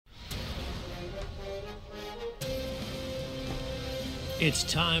It's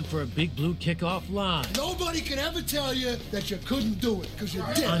time for a Big Blue Kickoff Live. Nobody can ever tell you that you couldn't do it, because you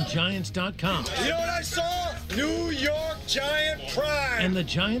did. On Giants.com. You know what I saw? New York Giant pride. And the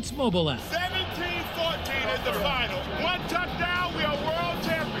Giants mobile app. 17-14 is the final. One touchdown, we are world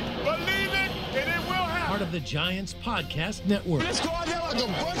champions. Believe it, and it will happen. Part of the Giants Podcast Network. Let's go out there like a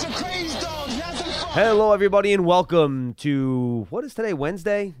bunch of crazy dogs. Have some fun. Hello, everybody, and welcome to, what is today,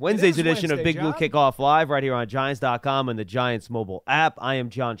 Wednesday? Wednesday's edition of Big Blue Kickoff Live right here on Giants.com and the Giants mobile app. I am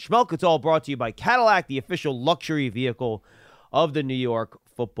John Schmelk. It's all brought to you by Cadillac, the official luxury vehicle of the New York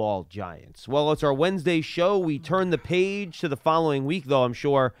Football Giants. Well, it's our Wednesday show. We turn the page to the following week, though, I'm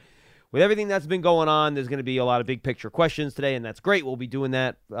sure. With everything that's been going on, there's going to be a lot of big picture questions today, and that's great. We'll be doing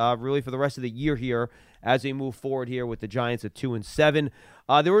that really for the rest of the year here as we move forward here with the Giants at 2-7.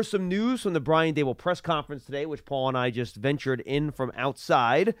 There was some news from the Brian Daboll press conference today, which Paul and I just ventured in from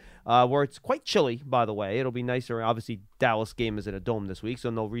outside, where it's quite chilly, by the way. It'll be nicer. Obviously, Dallas game is in a dome this week, so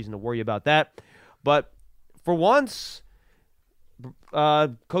no reason to worry about that. But for once,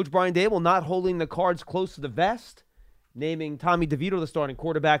 Coach Brian Daboll not holding the cards close to the vest, naming Tommy DeVito the starting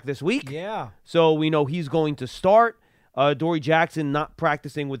quarterback this week. Yeah. So we know he's going to start. Dory Jackson not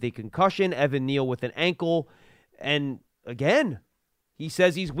practicing with a concussion. Evan Neal with an ankle. And again, he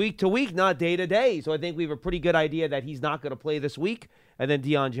says he's week to week, not day to day. So I think we have a pretty good idea that he's not going to play this week. And then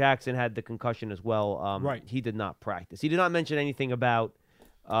Deion Jackson had the concussion as well. Right. He did not practice. He did not mention anything about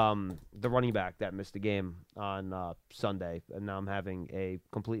the running back that missed the game on Sunday, and now I'm having a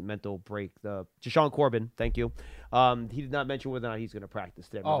complete mental break. Jashawn Corbin, thank you. He did not mention whether or not he's going to practice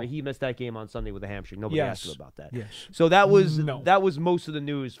today. Remember, he missed that game on Sunday with a hamstring. Nobody asked him about that. Yes. So that was most of the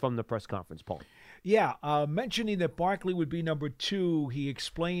news from the press conference, Paul. Yeah, mentioning that Barkley would be number 2, he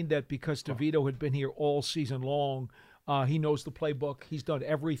explained that because DeVito had been here all season long, he knows the playbook. He's done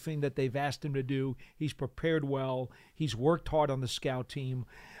everything that they've asked him to do. He's prepared well. He's worked hard on the scout team.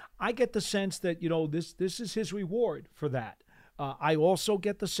 I get the sense that, this is his reward for that. I also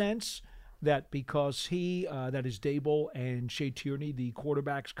get the sense that because that is Daboll and Shea Tierney, the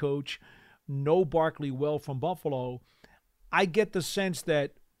quarterback's coach, know Barkley well from Buffalo, I get the sense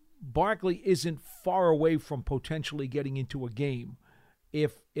that Barkley isn't far away from potentially getting into a game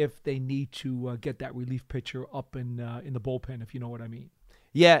if they need to get that relief pitcher up in the bullpen, if you know what I mean.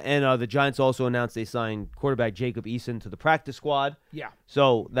 Yeah, and the Giants also announced they signed quarterback Jacob Eason to the practice squad. Yeah.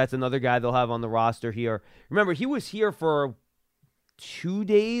 So that's another guy they'll have on the roster here. Remember, he was here for 2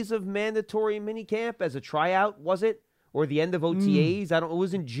 days of mandatory minicamp as a tryout, was it? Or the end of OTAs? It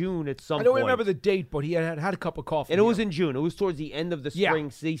was in June at some point. I don't remember the date, but he had a cup of coffee. And it was in June. It was towards the end of the spring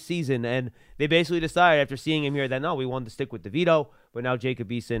season. And they basically decided after seeing him here that, no, we wanted to stick with DeVito, but now Jacob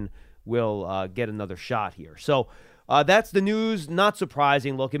Eason will get another shot here. So that's the news. Not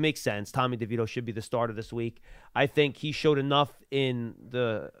surprising. Look, it makes sense. Tommy DeVito should be the starter this week. I think he showed enough in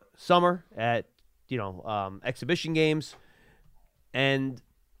the summer at, exhibition games. And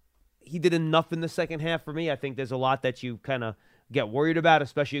he did enough in the second half for me. I think there's a lot that you kind of get worried about,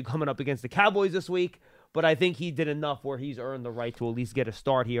 especially coming up against the Cowboys this week. But I think he did enough where he's earned the right to at least get a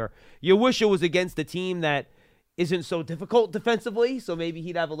start here. You wish it was against a team that isn't so difficult defensively, so maybe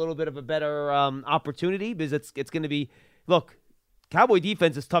he'd have a little bit of a better opportunity, because it's going to be, look, Cowboy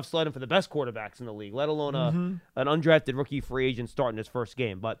defense is tough sledding for the best quarterbacks in the league, let alone an undrafted rookie free agent starting his first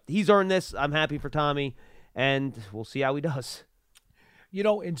game. But he's earned this. I'm happy for Tommy, and we'll see how he does.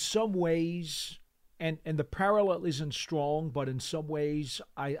 In some ways, and the parallel isn't strong, but in some ways,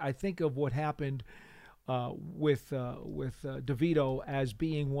 I think of what happened with DeVito as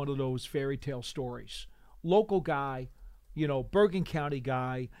being one of those fairy tale stories. Local guy, Bergen County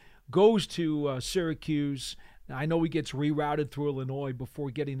guy, goes to Syracuse. Now, I know he gets rerouted through Illinois before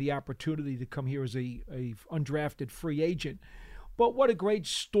getting the opportunity to come here as a undrafted free agent. But what a great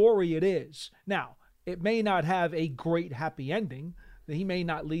story it is. Now, it may not have a great happy ending. He may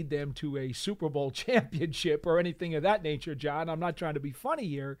not lead them to a Super Bowl championship or anything of that nature, John. I'm not trying to be funny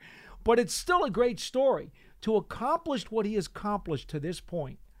here, but it's still a great story. To accomplish what he has accomplished to this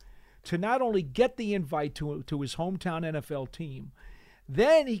point, to not only get the invite to his hometown NFL team,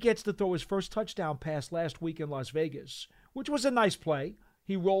 then he gets to throw his first touchdown pass last week in Las Vegas, which was a nice play.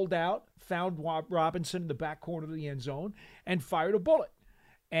 He rolled out, found Robinson in the back corner of the end zone, and fired a bullet.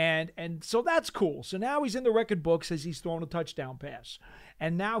 And so that's cool. So now he's in the record books as he's thrown a touchdown pass.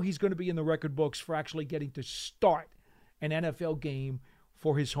 And now he's going to be in the record books for actually getting to start an NFL game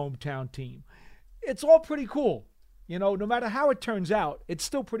for his hometown team. It's all pretty cool. No matter how it turns out, it's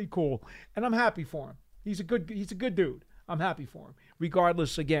still pretty cool. And I'm happy for him. He's a good dude. I'm happy for him,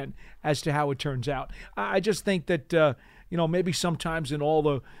 regardless, again, as to how it turns out. I just think that, maybe sometimes in all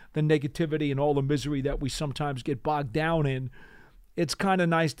the negativity and all the misery that we sometimes get bogged down in, it's kind of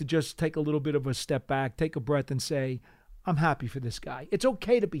nice to just take a little bit of a step back, take a breath, and say, I'm happy for this guy. It's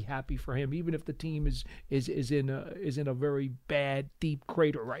okay to be happy for him, even if the team is in a very bad, deep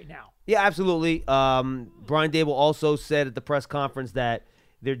crater right now. Yeah, absolutely. Brian Dable also said at the press conference that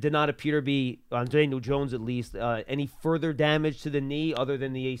there did not appear to be, on Daniel Jones at least, any further damage to the knee other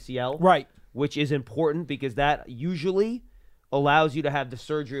than the ACL. Right. Which is important because that usually allows you to have the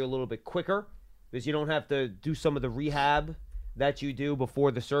surgery a little bit quicker because you don't have to do some of the rehab that you do before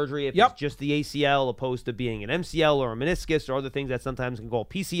the surgery if it's just the ACL opposed to being an MCL or a meniscus or other things that sometimes can go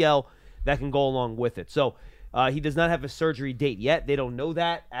PCL that can go along with it. So he does not have a surgery date yet. They don't know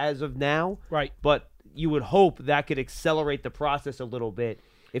that as of now. Right. But you would hope that could accelerate the process a little bit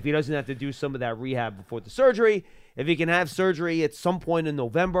if he doesn't have to do some of that rehab before the surgery. If he can have surgery at some point in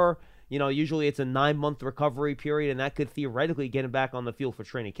November, usually it's a 9-month recovery period, and that could theoretically get him back on the field for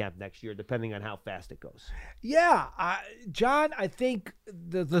training camp next year, depending on how fast it goes. Yeah, John, I think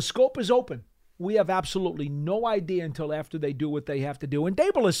the scope is open. We have absolutely no idea until after they do what they have to do. And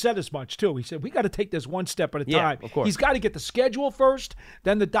Dable has said as much, too. He said, we got to take this one step at a time. Of course. He's got to get the schedule first.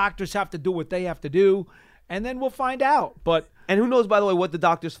 Then the doctors have to do what they have to do. And then we'll find out. And who knows, by the way, what the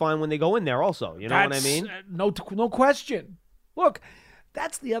doctors find when they go in there also. You know what I mean? No question. Look,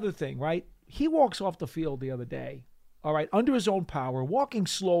 that's the other thing, right? He walks off the field the other day, all right, under his own power, walking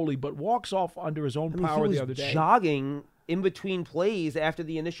slowly, but walks off under his own power the other day. He was jogging in between plays after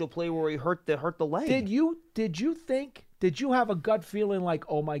the initial play where he hurt the leg. Did you have a gut feeling like,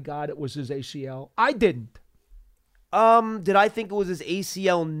 oh my God, it was his ACL? I didn't. Did I think it was his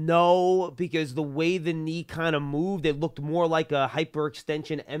ACL? No, because the way the knee kind of moved, it looked more like a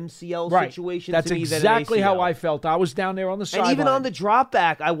hyperextension MCL situation. That's to me exactly than an ACL. how I felt. I was down there on the sideline. And even on the drop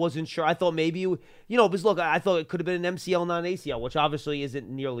back, I wasn't sure. I thought maybe, because look, I thought it could have been an MCL, not an ACL, which obviously isn't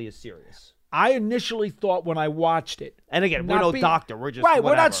nearly as serious. I initially thought when I watched it. And again, we're no doctor. We're just right.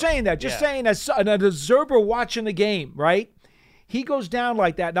 Whatever. We're not saying that. Just saying as an observer watching the game, right? He goes down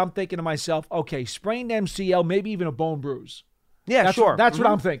like that, and I'm thinking to myself, okay, sprained MCL, maybe even a bone bruise. Yeah, sure. That's what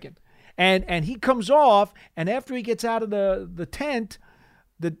I'm thinking. And he comes off, and after he gets out of the tent,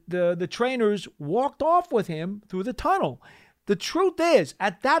 the trainers walked off with him through the tunnel. The truth is,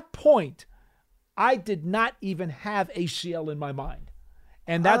 at that point, I did not even have ACL in my mind.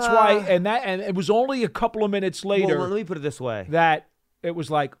 And that's why, and it was only a couple of minutes later. Well, let me put it this way. That it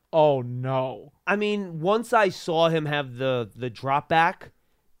was like, oh no. I mean, once I saw him have the drop back,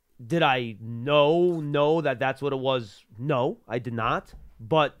 did I know that that's what it was? No, I did not.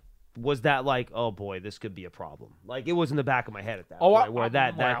 But was that like, oh boy, this could be a problem? Like, it was in the back of my head at that point, where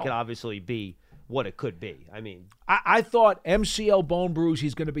that could obviously be what it could be. I mean, I thought MCL bone bruise,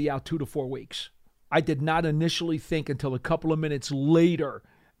 he's going to be out 2 to 4 weeks. I did not initially think until a couple of minutes later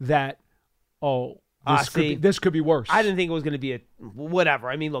that, this could be worse. I didn't think it was going to be whatever.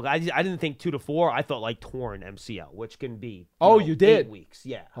 I mean, look, I didn't think 2 to 4. I thought like torn MCL, which can be you did 8 weeks.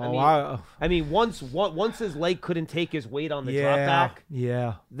 Yeah. I mean, once his leg couldn't take his weight on the drop back.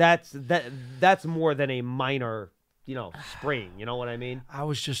 Yeah. That's more than a minor, sprain. You know what I mean? I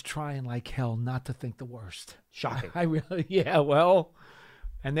was just trying like hell not to think the worst. Shocking.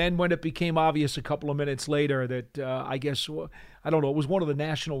 And then when it became obvious a couple of minutes later that I guess, I don't know, it was one of the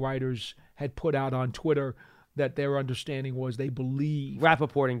national writers had put out on Twitter that their understanding was they believe.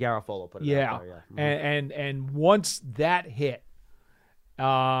 Rappaport and Garofalo put it out there, Mm-hmm. And once that hit,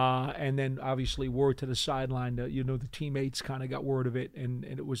 and then obviously word to the sideline, the teammates kind of got word of it, and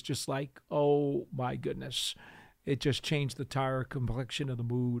it was just like, oh my goodness. It just changed the entire complexion of the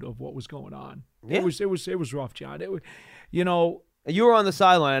mood of what was going on. Yeah. It was rough, John. It was, You were on the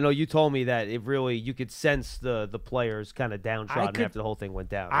sideline. I know you told me that it really, you could sense the players kind of downtrodden after the whole thing went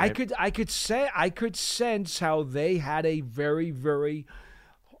down. Right? I could sense how they had a very, very,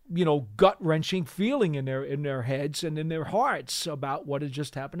 gut-wrenching feeling in their heads and in their hearts about what had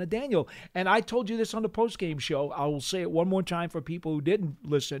just happened to Daniel. And I told you this on the postgame show. I will say it one more time for people who didn't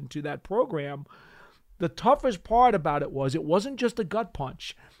listen to that program. The toughest part about it wasn't just a gut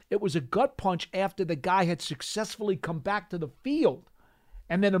punch. It was a gut punch after the guy had successfully come back to the field.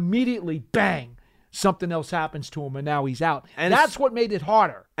 And then immediately, bang, something else happens to him, and now he's out. And that's what made it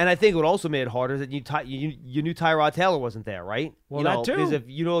harder. And I think what also made it harder is that you knew Tyrod Taylor wasn't there, right? Well, that too. Because if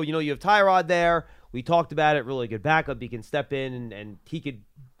you have Tyrod there, we talked about it, really good backup. He can step in and he could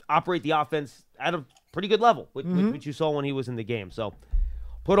operate the offense at a pretty good level, which you saw when he was in the game. So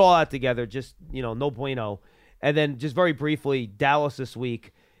put all that together, just, no bueno. And then just very briefly, Dallas this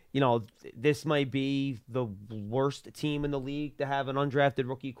week. this might be the worst team in the league to have an undrafted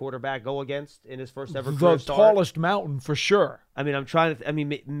rookie quarterback go against in his first ever career The start. tallest mountain for sure. I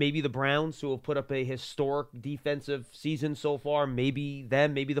mean, maybe the Browns, who have put up a historic defensive season so far, maybe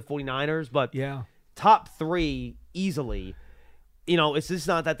them, maybe the 49ers, but Yeah. top 3 easily. It's just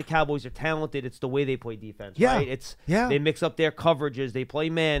not that the Cowboys are talented, it's the way they play defense, Yeah. right? Yeah. They mix up their coverages, they play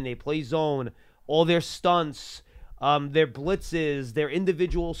man, they play zone, all their stunts, their blitzes, their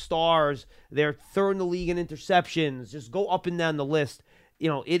individual stars, they're third in the league in interceptions, just go up and down the list.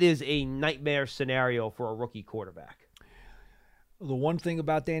 It is a nightmare scenario for a rookie quarterback. The one thing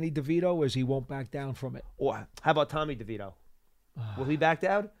about Danny DeVito is he won't back down from it. Or how about Tommy DeVito? Will he back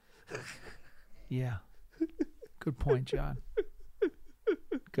down? Yeah. Good point, John.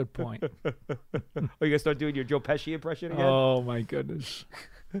 Good point. Are you going to start doing your Joe Pesci impression again? Oh, my goodness.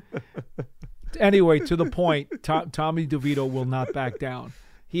 Anyway, to the point, Tommy DeVito will not back down.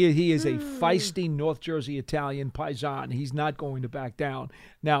 He is a feisty North Jersey Italian paisan. He's not going to back down.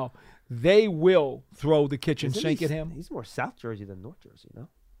 Now, they will throw the kitchen sink at him. He's more South Jersey than North Jersey, no?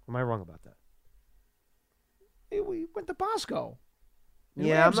 Am I wrong about that? We went to Bosco.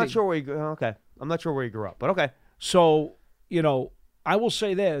 Yeah, I'm not sure where he grew up. Okay. I'm not sure where he grew up, but okay. So, I will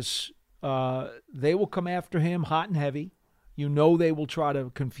say this. They will come after him hot and heavy. They will try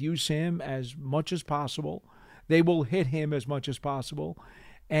to confuse him as much as possible. They will hit him as much as possible.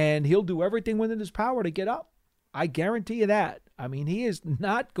 And he'll do everything within his power to get up. I guarantee you that. I mean, he is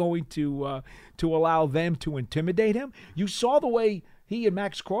not going to allow them to intimidate him. You saw the way he and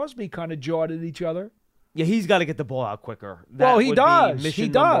Max Crosby kind of jawed at each other. Yeah, he's got to get the ball out quicker. Well, he does. Be mission He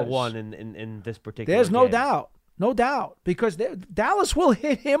number does. 1 in this particular There's no game. doubt. No doubt. Because Dallas will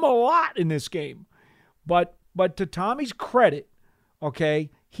hit him a lot in this game. But to Tommy's credit,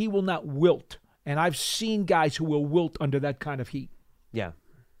 okay, he will not wilt. And I've seen guys who will wilt under that kind of heat. Yeah.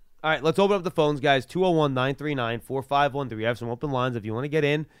 All right, let's open up the phones, guys. 201-939-4513. We have some open lines if you want to get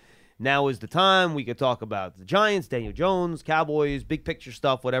in. Now is the time. We could talk about the Giants, Daniel Jones, Cowboys, big picture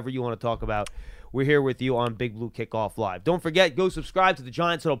stuff, whatever you want to talk about. We're here with you on Big Blue Kickoff Live. Don't forget, go subscribe to the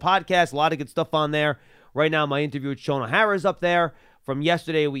Giants Huddle podcast. A lot of good stuff on there. Right now, my interview with Sean O'Hara is up there. From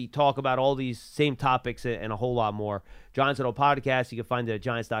yesterday, we talk about all these same topics and a whole lot more. Giants Huddle podcast, you can find it at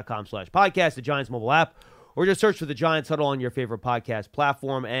giants.com/podcast, the Giants mobile app, or just search for the Giants Huddle on your favorite podcast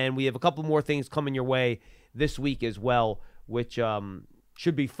platform. And we have a couple more things coming your way this week as well, which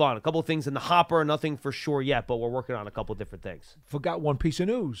should be fun. A couple of things in the hopper, nothing for sure yet, but we're working on a couple different things. Forgot one piece of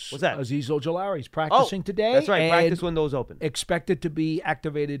news. What's that? Azeez Ojulari's practicing today. That's right. and Practice window's open. Expected to be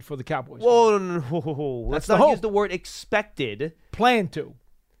activated for the Cowboys. Whoa, no. Let's the not hope. use the word expected. Plan to.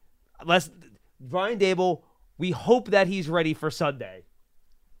 Brian Dable, we hope that he's ready for Sunday.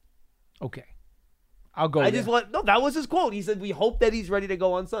 Okay. I'll go there. That was his quote. He said, we hope that he's ready to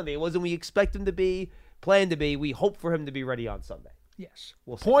go on Sunday. It wasn't we expect him to be, plan to be. We hope for him to be ready on Sunday. Yes.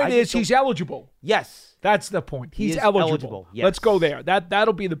 We'll see. Point is, he's eligible. Yes. That's the point. He He's is eligible. eligible, yes. Let's go there.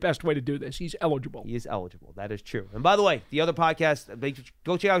 That'll be the best way to do this. He's eligible. He is eligible. That is true. And by the way, the other podcast,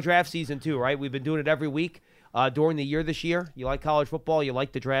 go check out draft season 2, right? We've been doing it every week during the year this year. You like college football, you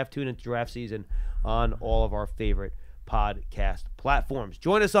like the draft, tune into draft season on all of our favorite podcast platforms.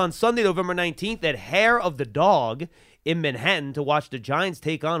 Join us on Sunday, November 19th at Hair of the Dog in Manhattan to watch the Giants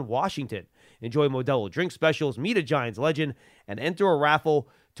take on Washington. Enjoy Modelo drink specials, meet a Giants legend, and enter a raffle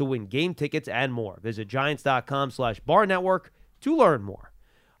to win game tickets and more. Visit Giants.com/bar network to learn more.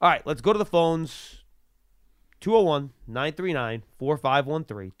 All right, let's go to the phones.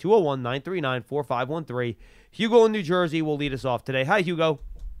 201-939-4513. 201-939-4513. Hugo in New Jersey will lead us off today. Hi, Hugo.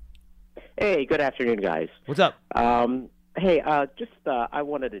 Hey, good afternoon, guys. What's up? I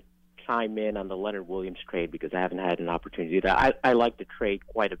wanted to chime in on the Leonard Williams trade because I haven't had an opportunity to. I like the trade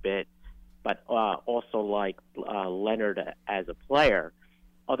quite a bit, but also like Leonard as a player.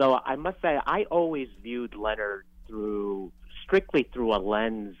 Although I must say I always viewed Leonard strictly through a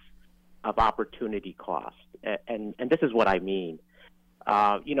lens of opportunity cost, and this is what I mean.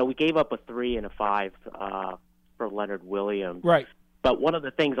 We gave up a 3 and a 5 for Leonard Williams, Right. But one of the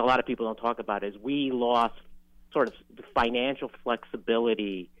things a lot of people don't talk about is we lost sort of the financial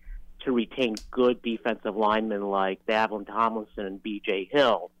flexibility to retain good defensive linemen like Davlin Tomlinson and B.J.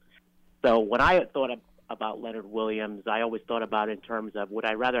 Hill. So when I thought about Leonard Williams, I always thought about it in terms of would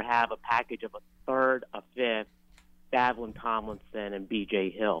I rather have a package of a third, a fifth, Davlin Tomlinson, and B.J.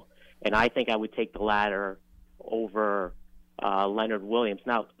 Hill. And I think I would take the latter over Leonard Williams.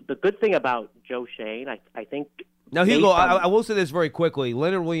 Now, the good thing about Joe Shane, I think... Now, Hugo, I will say this very quickly.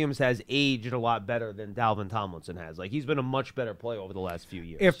 Leonard Williams has aged a lot better than Dalvin Tomlinson has. Like, he's been a much better player over the last few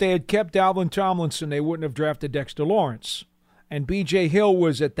years. If they had kept Dalvin Tomlinson, they wouldn't have drafted Dexter Lawrence. And B.J. Hill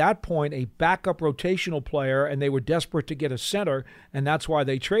was at that point a backup rotational player, and they were desperate to get a center, and that's why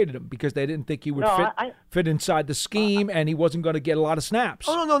they traded him, because they didn't think he would fit inside the scheme, and he wasn't going to get a lot of snaps.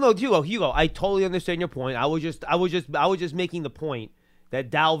 Oh no, Hugo, I totally understand your point. I was just making the point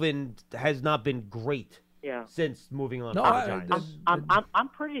that Dalvin has not been great since moving on. No, from the Giants. I'm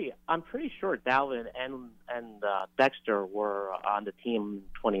pretty sure Dalvin and Dexter were on the team in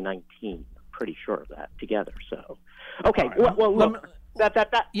 2019. Pretty sure of that together. So, okay. Right. Well, look, that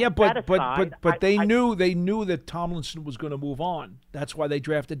aside, but they knew that Tomlinson was going to move on. That's why they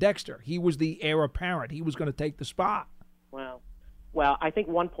drafted Dexter. He was the heir apparent. He was going to take the spot. Well, I think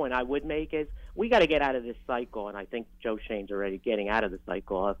one point I would make is we got to get out of this cycle, and I think Joe Shane's already getting out of the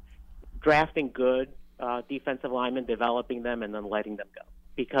cycle of drafting good defensive linemen, developing them, and then letting them go.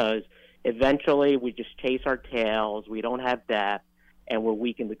 Because eventually we just chase our tails. We don't have depth, and we're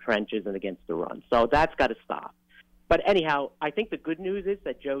weak in the trenches and against the run. So that's got to stop. But anyhow, I think the good news is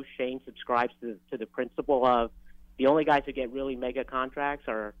that Joe Shane subscribes to the principle of the only guys who get really mega contracts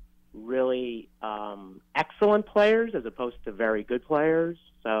are really excellent players as opposed to very good players.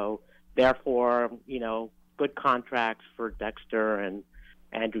 So therefore, good contracts for Dexter and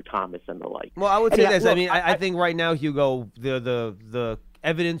Andrew Thomas and the like. Well, I would say this. Look, I think right now, Hugo, the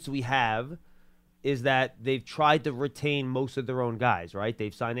evidence we have is that they've tried to retain most of their own guys, right?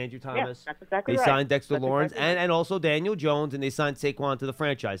 They've signed Andrew Thomas. That's exactly they right. signed Dexter That's Lawrence exactly right. and also Daniel Jones, and they signed Saquon to the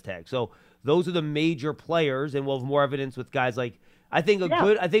franchise tag. So those are the major players, and we'll have more evidence with guys like I think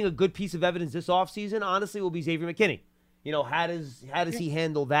a good piece of evidence this offseason, honestly, will be Xavier McKinney. How does he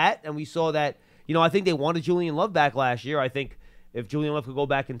handle that? And we saw that, I think they wanted Julian Love back last year. I think if Julian Love could go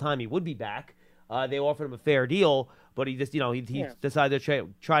back in time, he would be back. They offered him a fair deal, but he just, he decided to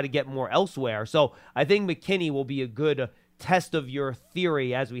try to get more elsewhere. So I think McKinney will be a good test of your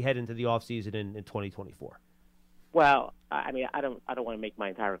theory as we head into the offseason in 2024. Well, I don't want to make my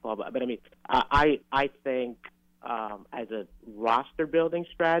entire call, but I think as a roster building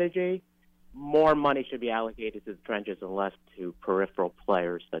strategy, more money should be allocated to the trenches and less to peripheral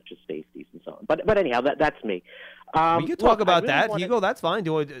players such as safeties and so on. But anyhow, that's me. We can talk about that, Hugo. That's fine.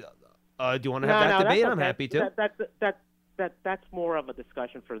 Do you want to have that debate? I'm happy to. That's more of a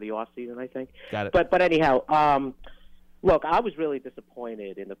discussion for the off season, I think. Got it. But anyhow, look, I was really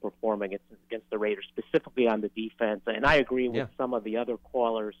disappointed in the performance against the Raiders, specifically on the defense, and I agree with some of the other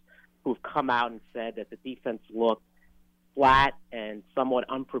callers who've come out and said that the defense looked flat and somewhat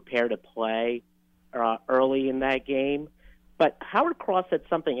unprepared to play early in that game. But Howard Cross said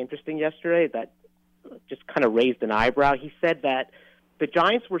something interesting yesterday that just kind of raised an eyebrow. He said that the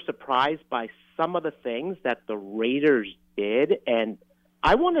Giants were surprised by some of the things that the Raiders did, and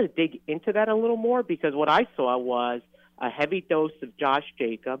I want to dig into that a little more because what I saw was a heavy dose of Josh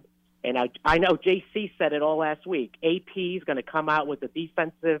Jacobs, and I know JC said it all last week. AP is going to come out with a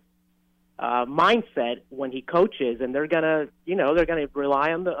defensive mindset when he coaches, and they're gonna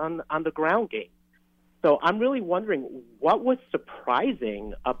rely on the ground game. So I'm really wondering what was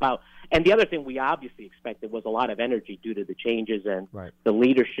surprising about. And the other thing we obviously expected was a lot of energy due to the changes and the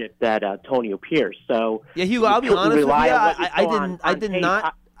leadership that Antonio Pierce. So yeah, Hugo, I'll be honest with you.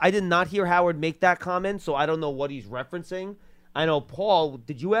 I did not hear Howard make that comment, so I don't know what he's referencing. I know, Paul,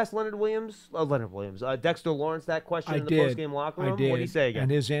 did you ask Dexter Lawrence that question in the post-game locker room? I did. What did he say again?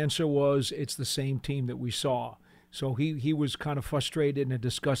 And his answer was, it's the same team that we saw. So he was kind of frustrated and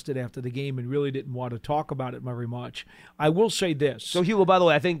disgusted after the game and really didn't want to talk about it very much. I will say this. So, Hugo, by the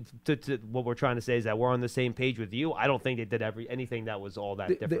way, I think what we're trying to say is that we're on the same page with you. I don't think they did anything that was all that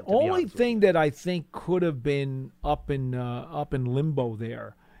different. The only thing that I think could have been up in limbo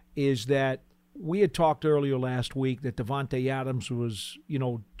there is that we had talked earlier last week that Davante Adams was,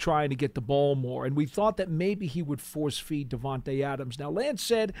 trying to get the ball more, and we thought that maybe he would force feed Davante Adams. Now, Lance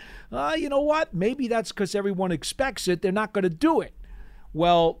said, you know what? Maybe that's because everyone expects it. They're not going to do it.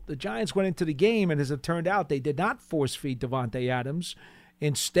 Well, the Giants went into the game, and as it turned out, they did not force feed Davante Adams.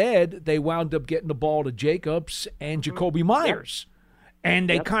 Instead, they wound up getting the ball to Jacobs and Jacoby Myers. And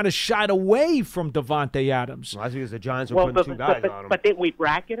they kind of shied away from Davante Adams. Well, that's because the Giants were putting two guys on him. But did we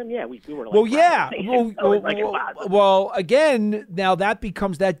bracket him? Yeah, we were. Well, yeah. Well, again, now that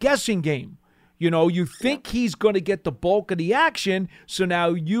becomes that guessing game. You think he's going to get the bulk of the action, so now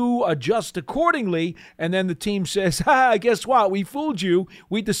you adjust accordingly, and then the team says, guess what? We fooled you.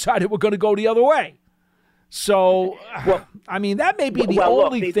 We decided we're going to go the other way. So, that may be the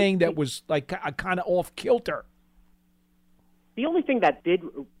only thing that was like kind of off kilter. The only thing that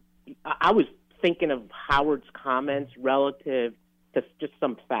I was thinking of Howard's comments relative to just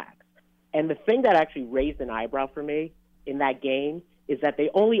some facts. And the thing that actually raised an eyebrow for me in that game is that they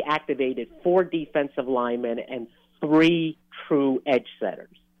only activated 4 defensive linemen and 3 true edge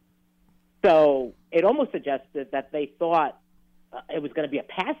setters. So it almost suggested that they thought it was going to be a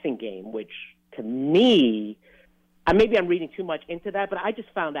passing game, which to me, maybe I'm reading too much into that, but I just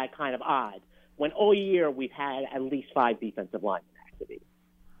found that kind of odd when all year we've had at least 5 defensive linemen activated.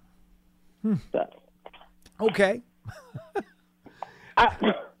 So. Okay.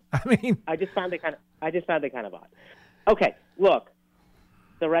 I just found it kind of odd. Okay, look,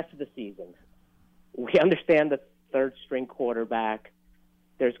 the rest of the season, we understand the third-string quarterback.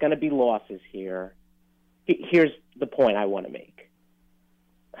 There's going to be losses here. Here's the point I want to make.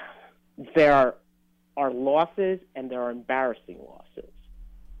 There are losses and there are embarrassing losses.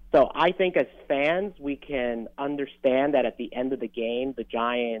 So I think as fans, we can understand that at the end of the game, the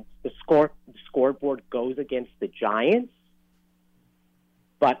Giants, the scoreboard goes against the Giants.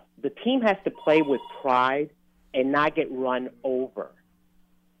 But the team has to play with pride and not get run over.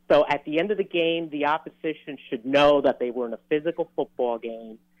 So at the end of the game, the opposition should know that they were in a physical football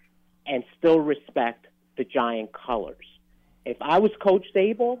game and still respect the Giant colors. If I was Coach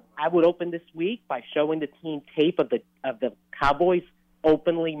Dable, I would open this week by showing the team tape of the Cowboys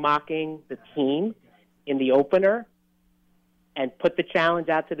openly mocking the team in the opener and put the challenge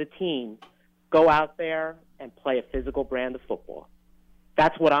out to the team. Go out there and play a physical brand of football.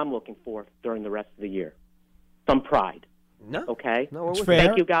 That's what I'm looking for during the rest of the year. Some pride. No. Okay? No, it's fair.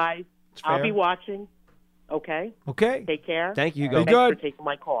 Thank you, guys. It's I'll fair. be watching. Okay? Okay. Take care. Thank you, Hugo. Thanks good. for taking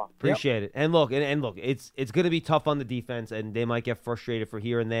my call. Appreciate it. And look, it's going to be tough on the defense, and they might get frustrated for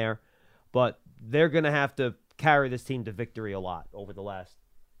here and there, but they're going to have to carry this team to victory a lot over the last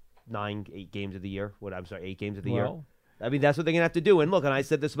 8 games of the year. 8 games of the year. I mean, that's what they're going to have to do. And look, and I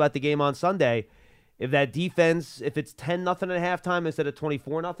said this about the game on Sunday. If that defense, if it's 10-0 at halftime instead of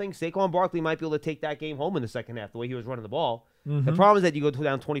 24-0, Saquon Barkley might be able to take that game home in the second half the way he was running the ball. Mm-hmm. The problem is that you go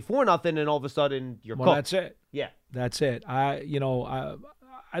down 24-0 and all of a sudden you're cooked. That's it. Yeah. That's it. I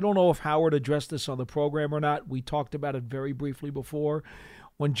don't know if Howard addressed this on the program or not. We talked about it very briefly before.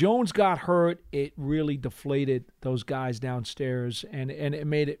 When Jones got hurt, it really deflated those guys downstairs, and it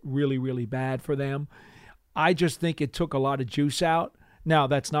made it really, really bad for them. I just think it took a lot of juice out. Now,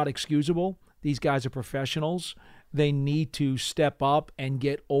 that's not excusable. These guys are professionals. They need to step up and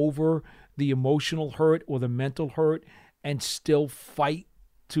get over the emotional hurt or the mental hurt and still fight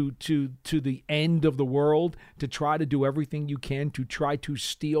to the end of the world to try to do everything you can to try to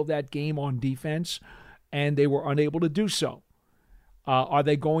steal that game on defense, and they were unable to do so. Are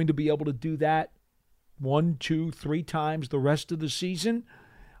they going to be able to do that 1, 2, 3 times the rest of the season?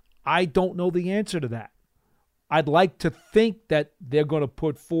 I don't know the answer to that. I'd like to think that they're going to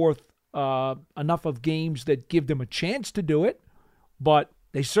put forth enough of games that give them a chance to do it, but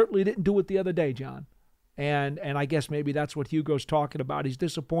they certainly didn't do it the other day, John. And I guess maybe that's what Hugo's talking about. He's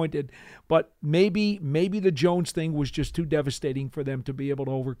disappointed, but maybe the Jones thing was just too devastating for them to be able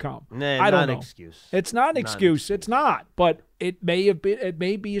to overcome. I don't know. Excuse. It's not an excuse. It's not, but it may have been. It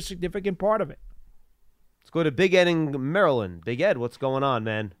may be a significant part of it. Let's go to Big Ed in Maryland. Big Ed, what's going on,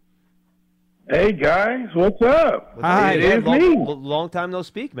 man? Hey guys, what's up? Hi, it is me. Long time no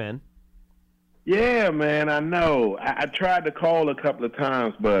speak, man. Yeah, man, I know. I tried to call a couple of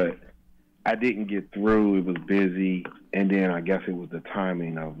times, but I didn't get through. It was busy, and then I guess it was the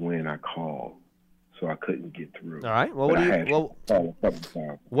timing of when I called, so I couldn't get through. All right. Well, But I had to call a couple of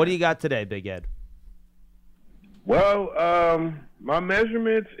times. what do you got today, Big Ed? Well, my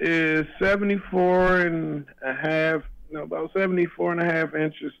measurements is 74 and a half, about 74 and a half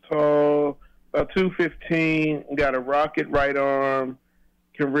inches tall, about 215, got a rocket right arm,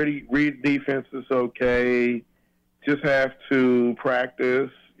 can really read defenses okay, just have to practice,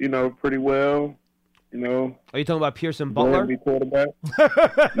 pretty well, Are you talking about Pearson Going to Butler? be quarterback.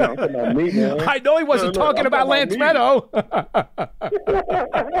 No, I'm talking about me, man. I know he wasn't No, talking I'm about Lance me. Meadow.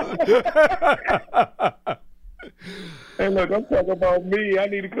 Hey, look, I'm talking about me. I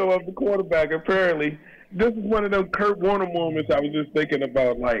need to come up the quarterback, apparently. This is one of those Kurt Warner moments I was just thinking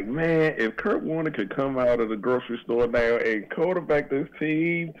about, like, man, if Kurt Warner could come out of the grocery store now and quarterback this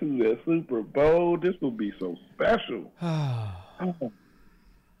team to the Super Bowl, this would be so special. I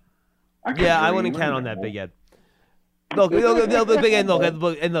wouldn't count on that, Big Ed. Look, Big Ed,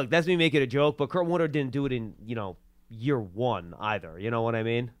 look, that's me making a joke, but Kurt Warner didn't do it in, year one either. You know what I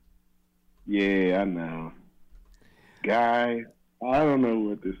mean? Yeah, I know. Guy, I don't know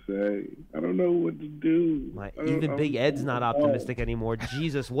what to say. I don't know what to do. Even Big Ed's not optimistic anymore.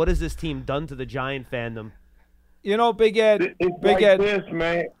 Jesus, what has this team done to the Giant fandom? Big Ed. It's Big like Ed. this,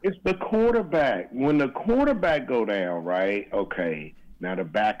 man. It's the quarterback. When the quarterback go down, right? Okay, now the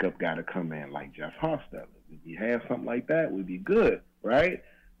backup got to come in like Jeff Hostetler. If you have something like that, we'd be good, right?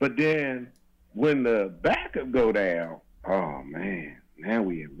 But then when the backup go down, oh, man, now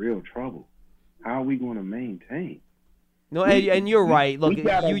we in real trouble. How are we going to maintain? No, and you're right. Look, we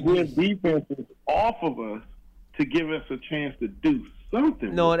got good defenses off of us to give us a chance to do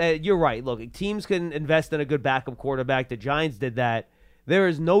something. No, you're right. Look, teams can invest in a good backup quarterback. The Giants did that. There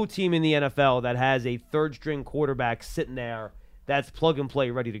is no team in the NFL that has a third-string quarterback sitting there that's plug and play,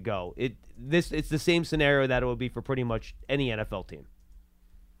 ready to go. It's the same scenario that it would be for pretty much any NFL team.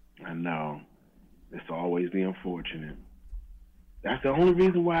 I know. It's always the unfortunate. That's the only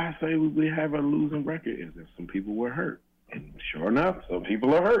reason why I say we have a losing record is if some people were hurt. And sure enough, some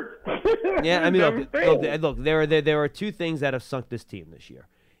people are hurt. Yeah, I mean, look, there are two things that have sunk this team this year.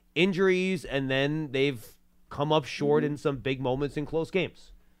 Injuries, and then they've come up short in some big moments in close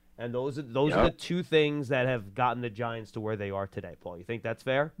games. And those are the two things that have gotten the Giants to where they are today, Paul. You think that's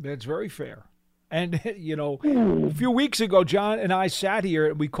fair? That's very fair. And, a few weeks ago, John and I sat here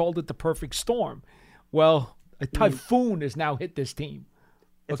and we called it the perfect storm. Well, a typhoon has now hit this team.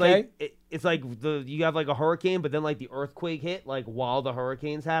 It's okay? like you have like a hurricane, but then like the earthquake hit like while the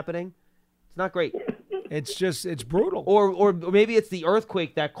hurricane's happening. It's not great. It's brutal. Or maybe it's the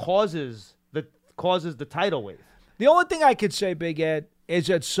earthquake that causes the tidal wave. The only thing I could say, Big Ed, is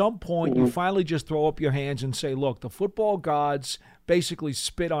at some point you finally just throw up your hands and say, look, the football gods basically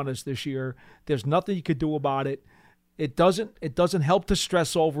spit on us this year. There's nothing you could do about it. It doesn't help to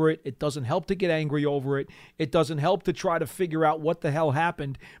stress over it. It doesn't help to get angry over it. It doesn't help to try to figure out what the hell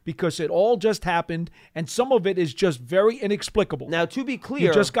happened because it all just happened, and some of it is just very inexplicable. Now, to be clear,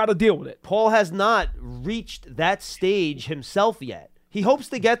 you just got to deal with it. Paul has not reached that stage himself yet. He hopes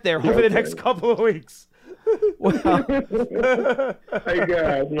to get there over the next couple of weeks. Hey,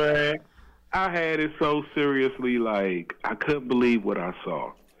 guys, man. I had it so seriously, like, I couldn't believe what I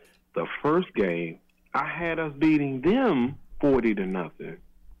saw. The first game, I had us beating them 40-0.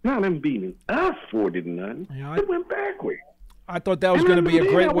 Now them beating us 40-0. Yeah, it went backwards. I thought that was going to be a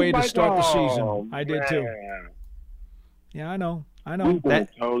great way to like, start the season. I did too. Man. Yeah, I know.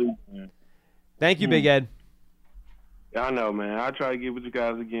 Thank you, Big Ed. I know, man. I'll try to get with you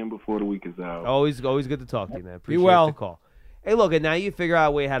guys again before the week is out. Always good to talk to you, man. Appreciate the call. Hey, look, and now you figure out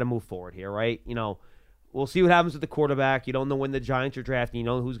a way how to move forward here, right? We'll see what happens with the quarterback. You don't know when the Giants are drafting. You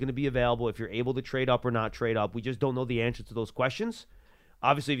know who's going to be available, if you're able to trade up or not trade up. We just don't know the answer to those questions.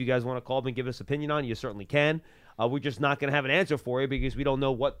 Obviously, if you guys want to call up and give us opinion on it, you certainly can. We're just not going to have an answer for you because we don't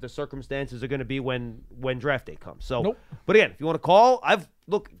know what the circumstances are going to be when draft day comes. So, nope. But again, if you want to call,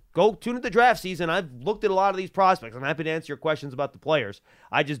 go tune into draft season. I've looked at a lot of these prospects. I'm happy to answer your questions about the players.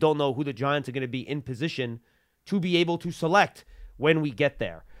 I just don't know who the Giants are going to be in position to be able to select when we get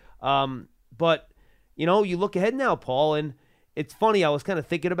there. But you look ahead now, Paul, and it's funny. I was kind of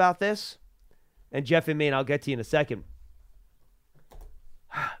thinking about this, and Jeff and Maine, I'll get to you in a second.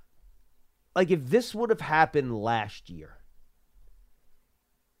 Like, if this would have happened last year,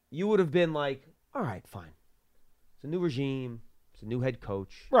 you would have been like, all right, fine. It's a new regime. It's a new head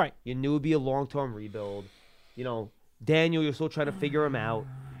coach. Right. You knew it would be a long-term rebuild. Daniel, you're still trying to figure him out.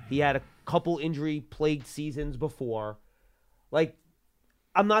 He had a couple injury-plagued seasons before. Like,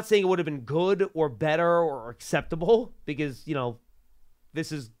 I'm not saying it would have been good or better or acceptable because,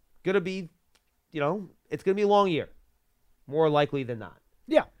 this is going to be, it's going to be a long year. More likely than not.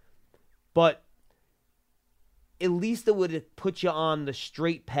 Yeah. But at least it would have put you on the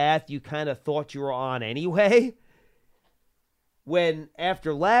straight path you kind of thought you were on anyway. When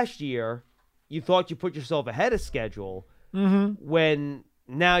after last year, you thought you put yourself ahead of schedule. Mm-hmm. When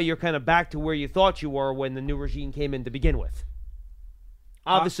now you're kind of back to where you thought you were when the new regime came in to begin with.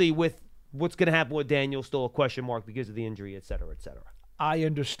 Obviously, with what's going to happen with Daniel, still a question mark because of the injury, et cetera, et cetera. I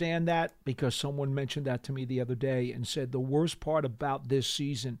understand that because someone mentioned that to me the other day and said the worst part about this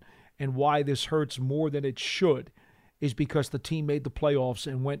season and why this hurts more than it should is because the team made the playoffs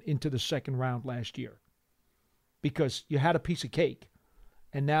and went into the second round last year. Because you had a piece of cake,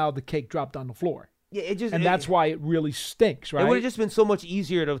 and now the cake dropped on the floor. Yeah, that's why it really stinks, right? It would have just been so much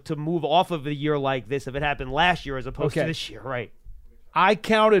easier to move off of a year like this if it happened last year as opposed to this year, right? I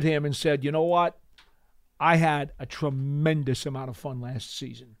counted him and said, you know what? I had a tremendous amount of fun last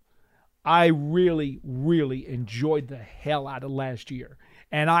season. I really, really enjoyed the hell out of last year.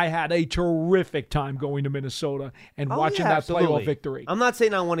 And I had a terrific time going to Minnesota and watching that playoff victory. I'm not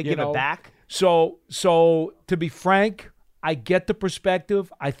saying I want to give it back. So to be frank, I get the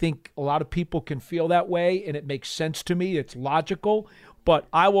perspective. I think a lot of people can feel that way, and it makes sense to me. It's logical. But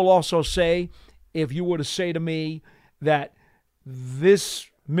I will also say, if you were to say to me that this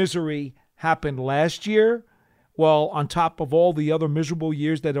misery happened last year, well, on top of all the other miserable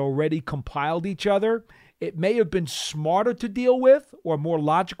years that already compiled each other, It may have been smarter to deal with or more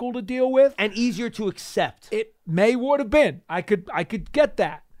logical to deal with. And easier to accept. It may would have been. I could get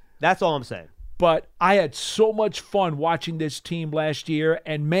that. That's all I'm saying. But I had so much fun watching this team last year,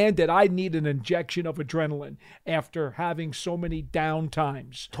 and man, did I need an injection of adrenaline after having so many down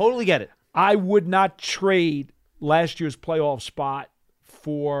times. Totally get it. I would not trade last year's playoff spot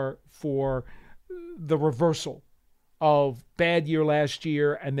for the reversal of bad year last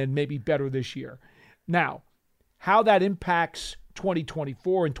year and then maybe better this year. Now, how that impacts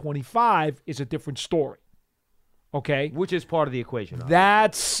 2024 and 25 is a different story. Okay? Which is part of the equation.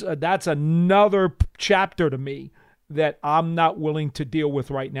 That's another chapter to me that I'm not willing to deal with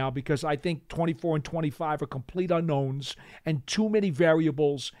right now because I think 24 and 25 are complete unknowns and too many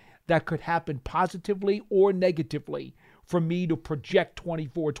variables that could happen positively or negatively for me to project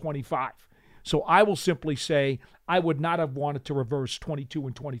 24, 25. So I will simply say I would not have wanted to reverse 22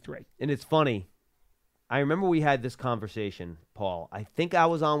 and 23. And it's funny. I remember we had this conversation, Paul. I think I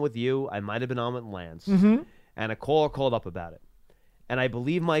was on with you. I might have been on with Lance. Mm-hmm. And a caller called up about it. And I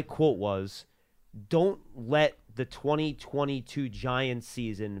believe my quote was, don't let the 2022 Giants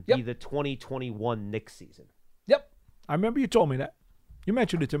season be the 2021 Knicks season. Yep. I remember you told me that. You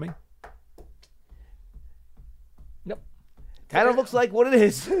mentioned it to me. Yep. Kind of looks like what it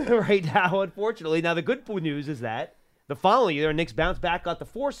is right now, unfortunately. Now, the good news is that the following year, Knicks bounced back, got the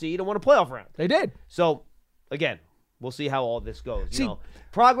 4 seed, and won a playoff round. They did. So, again, we'll see how all this goes. You know,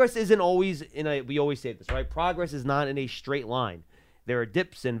 progress isn't always we always say this, right? Progress is not in a straight line. There are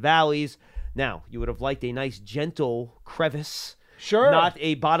dips and valleys. Now, you would have liked a nice, gentle crevice. Sure. Not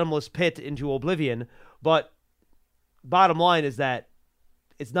a bottomless pit into oblivion. But bottom line is that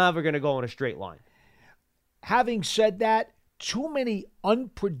it's never going to go in a straight line. Having said that, too many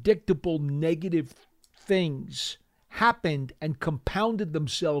unpredictable negative things happened and compounded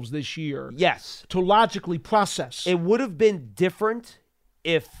themselves this year. Yes. To logically process. It would have been different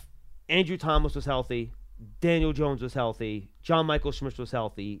if Andrew Thomas was healthy, Daniel Jones was healthy, John Michael Schmitz was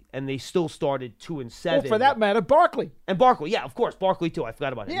healthy, and they still started 2-7. Well, for that matter, Barkley. And Barkley, yeah, of course. Barkley, too. I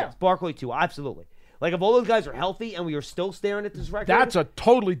forgot about him. Yeah. Yes, Barkley, too. Absolutely. Like, if all those guys are healthy and we are still staring at this record. That's a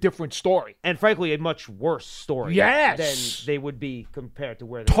totally different story. And, frankly, a much worse story. Yes. Than they would be compared to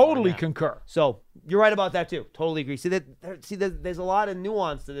where they totally are now. Concur. So, you're right about that, too. Totally agree. There's a lot of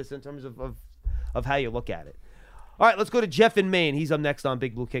nuance to this in terms of how you look at it. All right, let's go to Jeff in Maine. He's up next on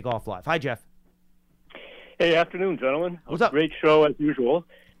Big Blue Kickoff Live. Hi, Jeff. Hey, afternoon, gentlemen. What's up? Great show as usual.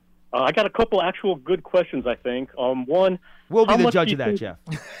 I got a couple actual good questions, I think. One, we'll be the judge of that, Jeff.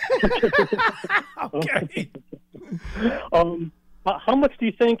 Okay. How much do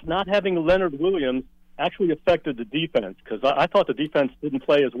you think not having Leonard Williams actually affected the defense? Because I thought the defense didn't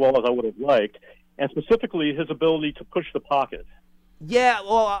play as well as I would have liked, and specifically his ability to push the pocket. Yeah,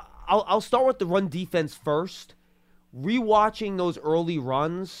 well, I'll start with the run defense first. Rewatching those early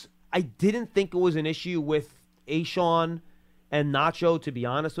runs, I didn't think it was an issue with Ashawn and Nacho, to be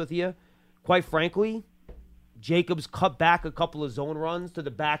honest with you. Quite frankly, Jacobs cut back a couple of zone runs to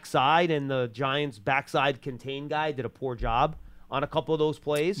the backside, and the Giants' backside contain guy did a poor job on a couple of those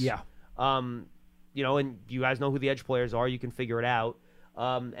plays. Yeah. And you guys know who the edge players are. You can figure it out.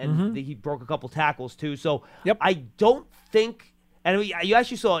 He broke a couple tackles, too. So I don't think – and you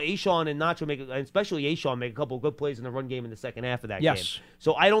actually saw Ashawn and Nacho especially Ashawn, make a couple of good plays in the run game in the second half of that game.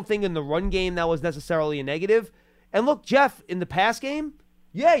 So I don't think in the run game that was necessarily a negative. And look, Jeff, in the pass game,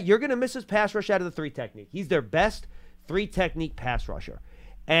 yeah, you're going to miss his pass rush out of the 3 technique. He's their best 3 technique pass rusher.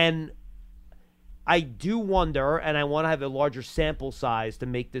 And I do wonder, and I want to have a larger sample size to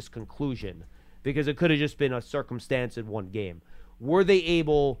make this conclusion, because it could have just been a circumstance in one game. Were they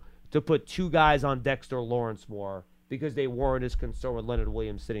able to put 2 guys on Dexter Lawrence more because they weren't as concerned with Leonard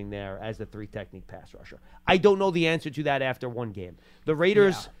Williams sitting there as the 3 technique pass rusher? I don't know the answer to that after one game. The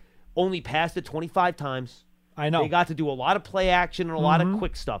Raiders only passed it 25 times. I know. They got to do a lot of play action and a lot of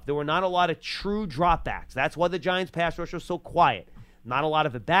quick stuff. There were not a lot of true dropbacks. That's why the Giants' pass rush was so quiet. Not a lot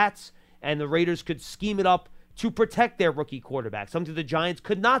of at-bats, and the Raiders could scheme it up to protect their rookie quarterback, something the Giants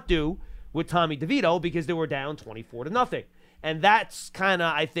could not do with Tommy DeVito because they were down 24-0. And that's kind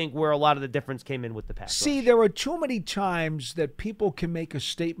of, I think, where a lot of the difference came in with the pass rush. There are too many times that people can make a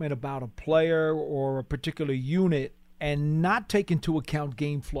statement about a player or a particular unit and not take into account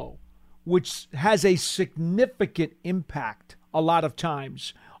game flow, which has a significant impact a lot of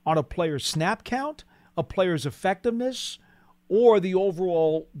times on a player's snap count, a player's effectiveness, or the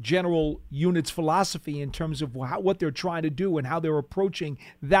overall general unit's philosophy in terms of what they're trying to do and how they're approaching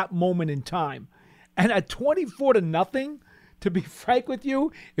that moment in time. And at 24-0, to be frank with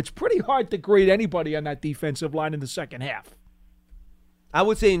you, it's pretty hard to grade anybody on that defensive line in the second half. I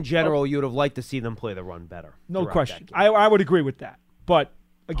would say in general, you would have liked to see them play the run better. No question. I would agree with that. But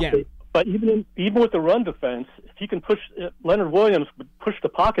again, okay. But even with the run defense, if he can push Leonard Williams would push the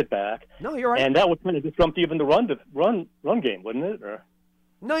pocket back. No, you're right. And that would kind of disrupt even the run game, wouldn't it? Or?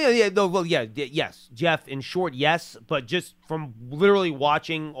 No, yes, Jeff. In short, yes, but just from literally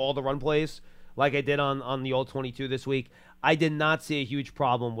watching all the run plays, like I did on the old 22 this week, I did not see a huge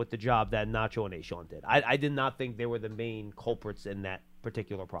problem with the job that Nacho and Ashawn did. I did not think they were the main culprits in that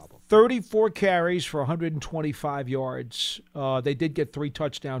particular problem. 34 carries for 125 yards. They did get 3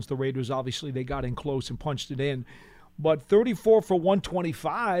 touchdowns. The Raiders, obviously, they got in close and punched it in. But 34 for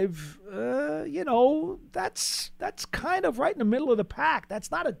 125, that's kind of right in the middle of the pack. That's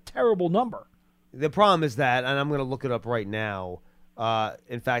not a terrible number. The problem is that, and I'm going to look it up right now.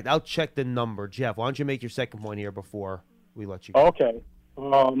 In fact, I'll check the number. Jeff, why don't you make your second point here before we let you go? Okay.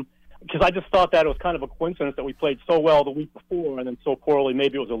 Because I just thought that it was kind of a coincidence that we played so well the week before and then so poorly.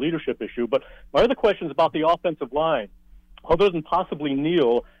 Maybe it was a leadership issue. But my other question is about the offensive line. Other than possibly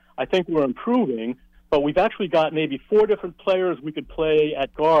Neal, I think we're improving, but we've actually got maybe 4 different players we could play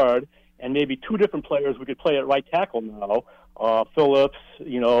at guard and maybe 2 different players we could play at right tackle now. Phillips,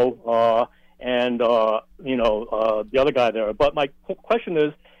 and the other guy there. But my question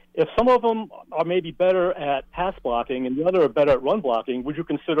is, if some of them are maybe better at pass blocking and the other are better at run blocking, would you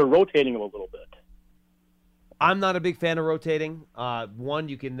consider rotating them a little bit? I'm not a big fan of rotating. One,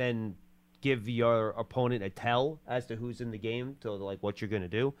 you can then give your opponent a tell as to who's in the game, to like what you're going to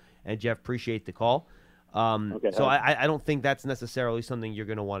do. And Jeff, appreciate the call. So I don't think that's necessarily something you're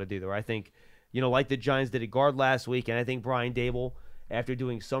going to want to do there. I think, like the Giants did at guard last week, and I think Brian Dable, after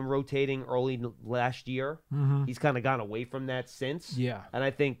doing some rotating early last year, he's kind of gone away from that since. Yeah. And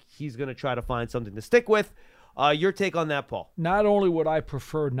I think he's going to try to find something to stick with. Your take on that, Paul? Not only would I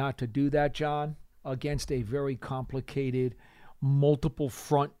prefer not to do that, John, against a very complicated, multiple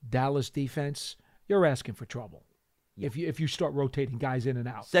front Dallas defense, you're asking for trouble. Yeah. If you start rotating guys in and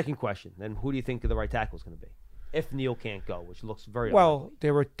out. Second question, then who do you think the right tackle is going to be? If Neal can't go, which looks very well,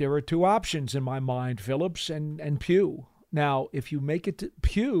 there are 2 options in my mind, Phillips and Pugh. Now, if you make it to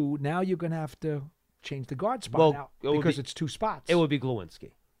Pugh, now you're going to have to change the guard spot out because it's 2 spots. It would be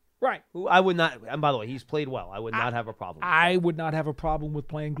Glowinski. Right. I would not, and by the way, he's played well. I would not have a problem. I would not have a problem with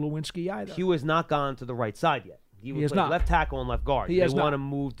playing Glowinski either. Pugh has not gone to the right side yet. He would play not. left tackle and left guard. He has want to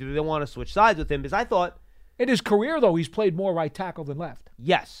move? Do they want to switch sides with him? Because I thought in his career, though, he's played more right tackle than left.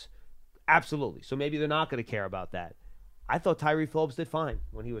 Yes, absolutely. So maybe they're not going to care about that. I thought Tyree Phillips did fine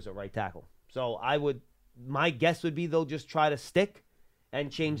when he was at right tackle. So my guess would be they'll just try to stick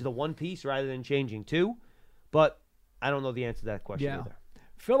and change the one piece rather than changing 2. But I don't know the answer to that question either.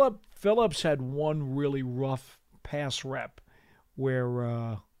 Phillips had one really rough pass rep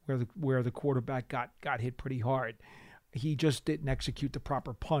where the quarterback got hit pretty hard. He just didn't execute the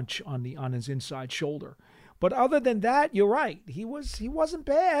proper punch on his inside shoulder. But other than that, you're right. He wasn't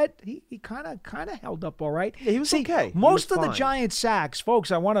bad. He kind of held up all right. Yeah, he was okay. Most of the Giant sacks,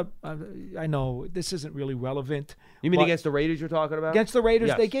 folks. I know this isn't really relevant. You mean against the Raiders? You're talking about against the Raiders?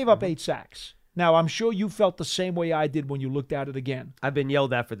 Yes. They gave up 8 sacks. Now I'm sure you felt the same way I did when you looked at it again. I've been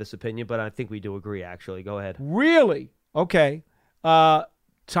yelled at for this opinion, but I think we do agree. Actually, go ahead. Really? Okay.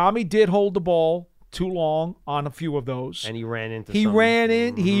 Tommy did hold the ball too long on a few of those. And he ran into He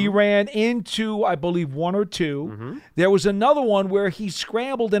ran into, I believe, 1 or 2. Mm-hmm. There was another one where he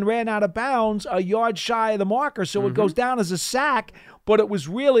scrambled and ran out of bounds a yard shy of the marker, so it goes down as a sack, but it was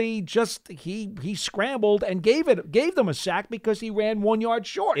really just he scrambled and gave them a sack because he ran 1 yard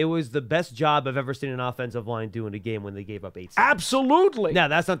short. It was the best job I've ever seen an offensive line do in a game when they gave up 8 sacks. Absolutely. Now,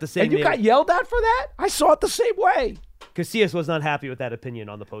 that's not the same. And you got yelled at for that? I saw it the same way. Casillas was not happy with that opinion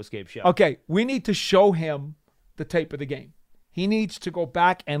on the postgame show. Okay, we need to show him the tape of the game. He needs to go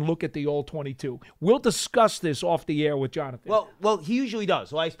back and look at the all 22. We'll discuss this off the air with Jonathan. Well, he usually does.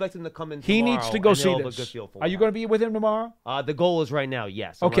 So I expect him to come in tomorrow. He needs to go see have this. A good feel for Are you going to be with him tomorrow? The goal is right now,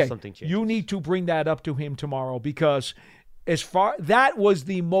 yes. Okay, something changes. You need to bring that up to him tomorrow because that was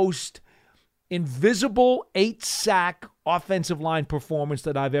the most invisible 8-sack offensive line performance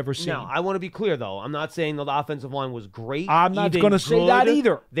that I've ever seen. Now, I want to be clear, though. I'm not saying the offensive line was great. I'm not going to say that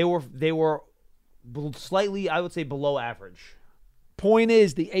either. They were slightly, I would say, below average. Point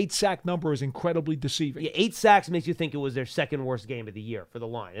is, the 8-sack number is incredibly deceiving. Yeah, 8 sacks makes you think it was their second worst game of the year for the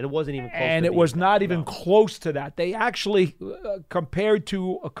line, and it wasn't even close. And it was not even close to that. They actually, compared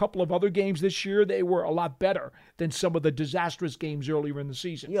to a couple of other games this year, they were a lot better than some of the disastrous games earlier in the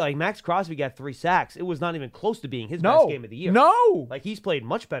season. Yeah, like Max Crosby got 3 sacks. It was not even close to being his best game of the year. No. Like, he's played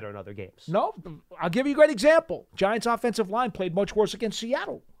much better in other games. No. I'll give you a great example. Giants' offensive line played much worse against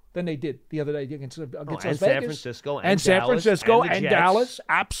Seattle. than they did the other day against Las Vegas. San Francisco and San Dallas Francisco and the and Jets. Dallas.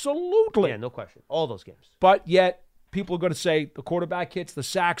 Absolutely. Yeah, no question. All those games. But yet, people are going to say the quarterback hits, the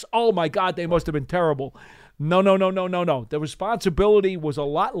sacks. Oh, my God, they must have been terrible. No. The responsibility was a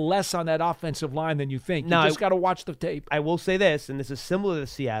lot less on that offensive line than you think. You just got to watch the tape. I will say this, and this is similar to the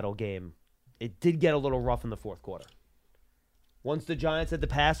Seattle game. It did get a little rough in the fourth quarter. Once the Giants had to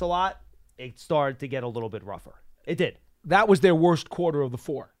pass a lot, it started to get a little bit rougher. It did. That was their worst quarter of the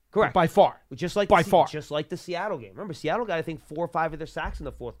 4. Correct. By far. Just like the Seattle game. Remember, Seattle got, I think, 4 or 5 of their sacks in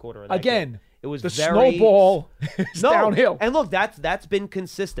the fourth quarter. Again, it was the very snowball is downhill. And look, that's been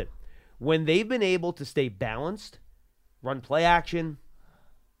consistent. When they've been able to stay balanced, run play action,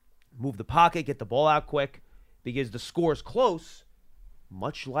 move the pocket, get the ball out quick, because the score's close,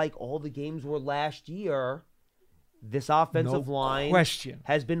 much like all the games were last year, this offensive line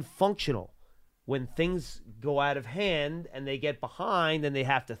has been functional. When things go out of hand and they get behind and they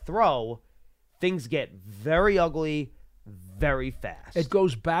have to throw, things get very ugly very fast. It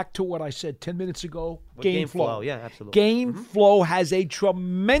goes back to what I said 10 minutes ago, game flow. Yeah, absolutely. Game flow has a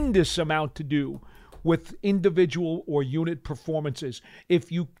tremendous amount to do with individual or unit performances.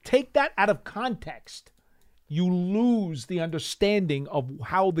 If you take that out of context, you lose the understanding of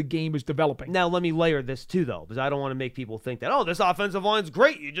how the game is developing. Now, let me layer this too, though, because I don't want to make people think that, this offensive line's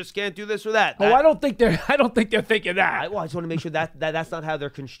great. You just can't do this or that. I don't think they're thinking that. I just want to make sure that's not how they're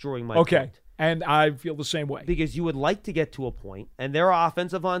construing my point. And I feel the same way. Because you would like to get to a point, and there are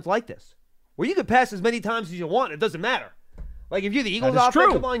offensive lines like this, where you can pass as many times as you want. It doesn't matter. Like, if you're the Eagles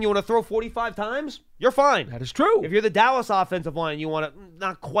offensive line, you want to throw 45 times, you're fine. That is true. If you're the Dallas offensive line, you want to,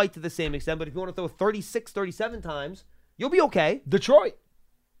 not quite to the same extent, but if you want to throw 36, 37 times, you'll be okay. Detroit.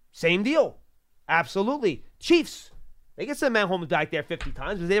 Same deal. Absolutely. Chiefs. They can send Mahomes back there 50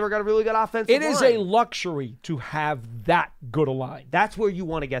 times because they ever got a really good offensive line. It is a luxury to have that good a line. That's where you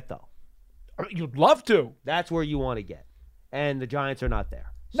want to get, though. You'd love to. That's where you want to get. And the Giants are not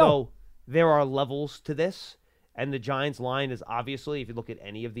there. No. So there are levels to this. And the Giants line is obviously, if you look at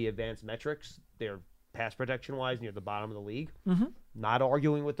any of the advanced metrics, they're pass protection-wise near the bottom of the league. Mm-hmm. Not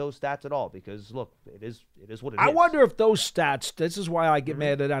arguing with those stats at all because, look, it is what it is. I wonder if those stats, this is why I get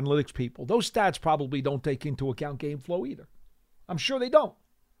mad at analytics people, those stats probably don't take into account game flow either. I'm sure they don't.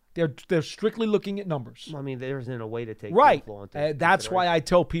 They're strictly looking at numbers. I mean, there isn't a way to take right. game flow into that's why I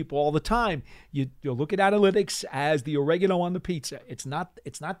tell people all the time, you look at analytics as the oregano on the pizza. It's not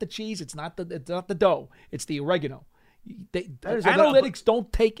the cheese. It's not the dough. It's the oregano. Analytics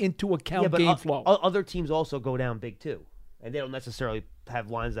don't take into account game flow. Other teams also go down big too, and they don't necessarily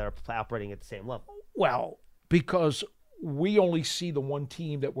have lines that are operating at the same level. Well, because we only see the one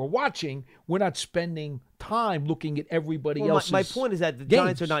team that we're watching. We're not spending time looking at everybody else's My point is that the games.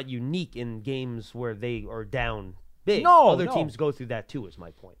 Giants are not unique in games where they are down big. No, Other teams go through that too, is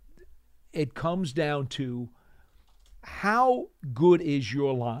my point. It comes down to how good is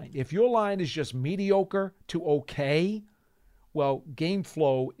your line. If your line is just mediocre to okay, well, game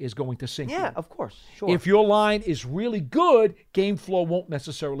flow is going to sink you. Yeah, of course. Sure. If your line is really good, game flow won't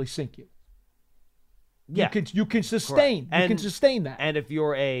necessarily sink you. Yeah. You can sustain. Correct. You can sustain that. And if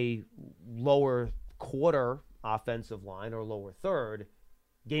you're a lower quarter offensive line or lower third,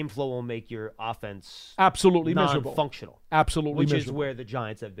 game flow will make your offense absolutely miserable. Functional. Absolutely miserable. Which is miserable. where the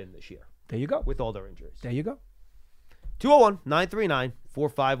Giants have been this year. There you go. With all their injuries. There you go.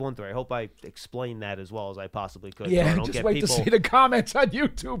 201-939-4513. I hope I explained that as well as I possibly could. Yeah, so just wait to see the comments on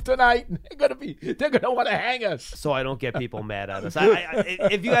YouTube tonight. They're gonna want to hang us. So I don't get people mad at us.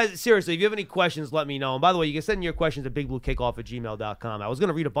 If you guys, seriously, if you have any questions, let me know. And by the way, you can send your questions at bigbluekickoff@gmail.com. I was going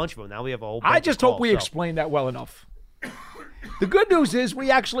to read a bunch of them. Now we have a whole bunch I just hope we explained that well enough. The good news is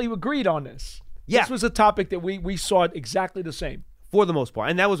we actually agreed on this. Yeah. This was a topic that we saw it exactly the same. For the most part.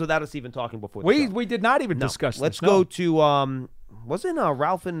 And that was without us even talking before the show. We did not even discuss this. Let's go to, wasn't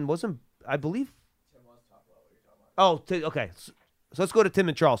Ralph and, I believe? Tim was talking about what you're talking about. Okay. So let's go to Tim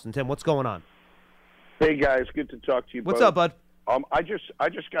in Charleston. Tim, what's going on? Hey, guys. Good to talk to you What's both. up, bud? I just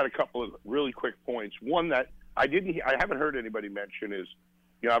got a couple of really quick points. One that I haven't heard anybody mention is,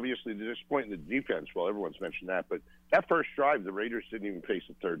 obviously the disappointment in the defense. Well, everyone's mentioned that. But that first drive, the Raiders didn't even face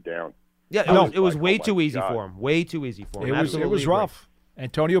a third down. Yeah, it was way too easy for him. Way too easy for him. It was rough.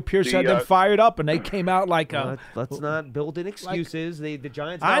 Antonio Pierce had them fired up, and they came out like let's not build in excuses. The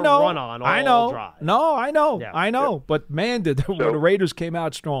Giants got run on all drive. No, I know. Yeah. I know. But, man, the Raiders came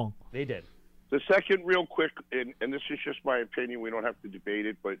out strong. They did. The second, real quick, and this is just my opinion. We don't have to debate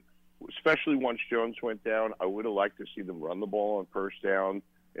it, but especially once Jones went down, I would have liked to see them run the ball on first down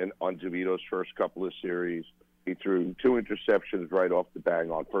and on DeVito's first couple of series. He threw 2 interceptions right off the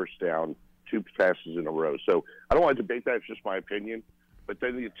bang on first down, 2 passes in a row. So I don't want to debate that. It's just my opinion. But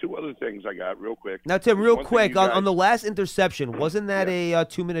then the two other things I got real quick. Now, Tim, real One thing quick, you guys- on the last interception, wasn't that a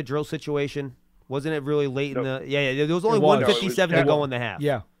 2-minute drill situation? Wasn't it really late in the? Yeah. There was only 1:57 to go in the half.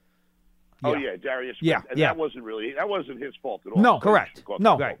 Yeah. Oh yeah, Darius. Yeah, and yeah. that wasn't his fault at all. No, correct.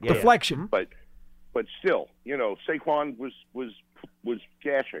 No, right. deflection. But still, Saquon was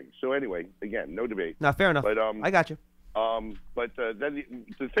gashing. So anyway, again, no debate. No, fair enough. But I got you. But then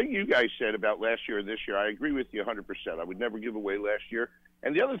the thing you guys said about last year and this year, I agree with you 100%. I would never give away last year.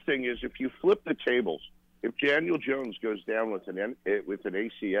 And the other thing is, if you flip the tables, if Daniel Jones goes down with an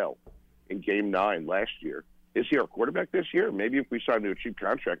ACL in Game 9 last year, is he our quarterback this year? Maybe if we sign him to a cheap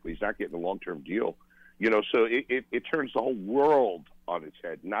contract, but he's not getting a long-term deal. So it turns the whole world on its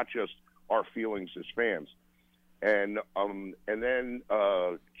head, not just our feelings as fans. And then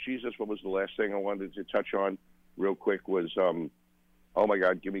Jesus, what was the last thing I wanted to touch on real quick was oh my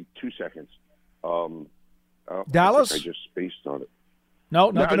God, give me 2 seconds. Dallas? I just spaced on it. No,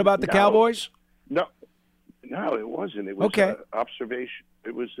 nothing about the Cowboys? No, it wasn't. It was okay. Observation.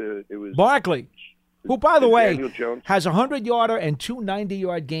 It was Barkley, who, by the way, Daniel Jones. has a 100-yarder and 2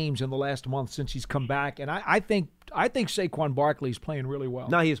 90-yard games in the last month since he's come back. And I think Saquon Barkley's playing really well.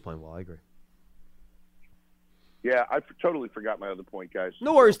 No, he is playing well. I agree. Yeah, I totally forgot my other point, guys.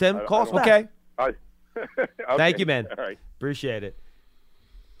 No worries, Tim. Call us back. Okay. Okay. Thank you, man. All right. Appreciate it.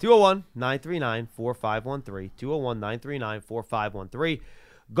 201-939-4513. 201-939-4513.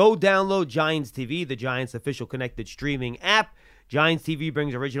 Go download Giants TV, the Giants' official connected streaming app. Giants TV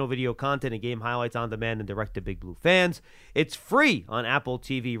brings original video content and game highlights on demand and direct to Big Blue fans. It's free on Apple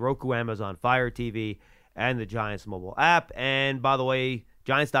TV, Roku, Amazon Fire TV, and the Giants mobile app. And by the way,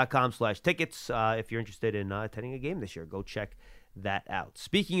 Giants.com/tickets. If you're interested in attending a game this year, go check that out.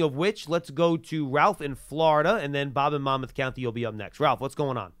 Speaking of which, let's go to Ralph in Florida, and then Bob in Monmouth County. You'll be up next. Ralph, what's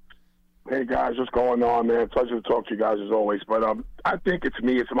going on? Hey guys, what's going on, man? Pleasure to talk to you guys as always. But I think it's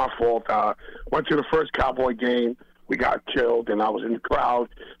me. It's my fault. Went to the first Cowboy game. We got killed, and I was in the crowd,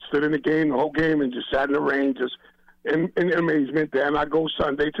 stood in the game the whole game, and just sat in the rain, just in amazement. Then I go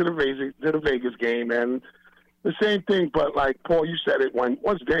Sunday to the Vegas game, and the same thing. But like Paul, you said it.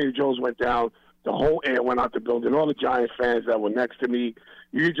 Once Daniel Jones went down, the whole air went out the building. All the Giants fans that were next to me,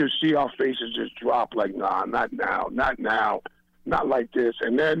 you could just see our faces just drop like, nah, not now, not like this.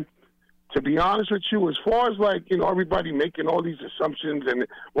 And then, to be honest with you, as far as everybody making all these assumptions and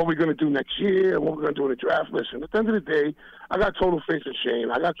what we're going to do next year and what we're going to do in the draft, listen, at the end of the day, I got total faith in Shane.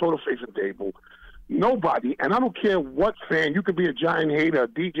 I got total faith in Dable. Nobody, and I don't care what fan, you could be a Giant hater, a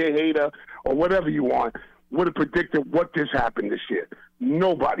DJ hater, or whatever you want, would have predicted what this happened this year.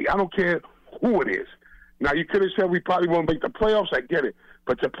 Nobody. I don't care who it is. Now, you could have said we probably won't make the playoffs. I get it.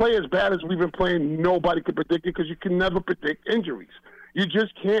 But to play as bad as we've been playing, nobody could predict it because you can never predict injuries. You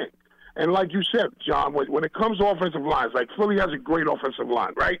just can't. And like you said, John, when it comes to offensive lines, like Philly has a great offensive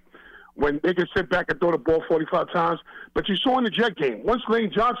line, right? When they can sit back and throw the ball 45 times. But you saw in the Jet game, once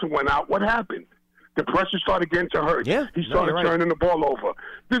Lane Johnson went out, what happened? The pressure started getting to Hurts. Yeah, he started turning the ball over.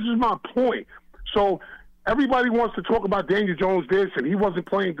 This is my point. So everybody wants to talk about Daniel Jones this and he wasn't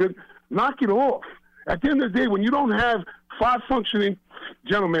playing good. Knock it off. At the end of the day, when you don't have 5 functioning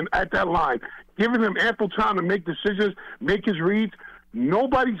gentlemen at that line, giving him ample time to make decisions, make his reads,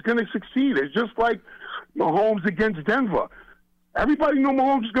 nobody's going to succeed. It's just like Mahomes against Denver. Everybody knew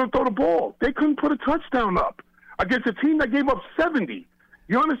Mahomes was going to throw the ball. They couldn't put a touchdown up against a team that gave up 70.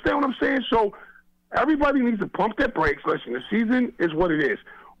 You understand what I'm saying? So everybody needs to pump their brakes. Listen, the season is what it is.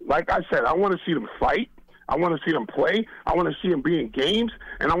 Like I said, I want to see them fight. I want to see them play. I want to see them be in games.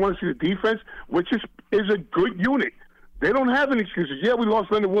 And I want to see the defense, which is a good unit. They don't have any excuses. Yeah, we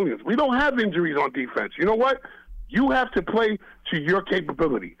lost Leonard Williams. We don't have injuries on defense. You know what? You have to play to your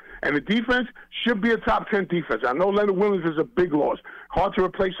capability. And the defense should be a top 10 defense. I know Leonard Williams is a big loss. Hard to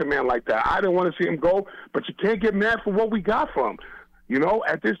replace a man like that. I didn't want to see him go, but you can't get mad for what we got from him.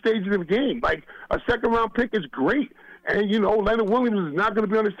 At this stage of the game. Like, a second-round pick is great. And, Leonard Williams is not going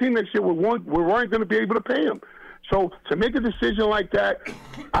to be on his team next year. We weren't going to be able to pay him. So to make a decision like that,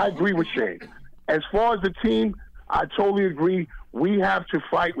 I agree with Shane. As far as the team, I totally agree. We have to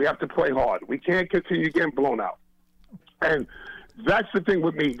fight. We have to play hard. We can't continue getting blown out. And that's the thing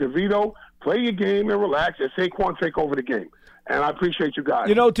with me. DeVito, play your game and relax, and Saquon take over the game. And I appreciate you guys.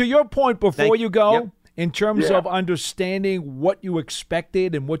 To your point before you go, Yep. in terms of understanding what you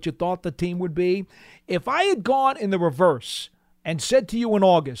expected and what you thought the team would be, if I had gone in the reverse and said to you in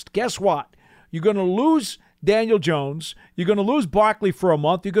August, guess what? You're going to lose Daniel Jones. You're going to lose Barkley for a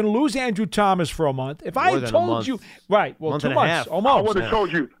month. You're going to lose Andrew Thomas for a month. If I had told you, right, well, month 2 and a months, half. almost. I would have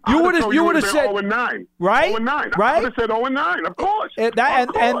told you. You would have said 0-9. Right? 0-9. Right? I would have said 0-9, of course. And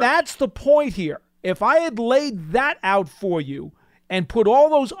that's the point here. If I had laid that out for you and put all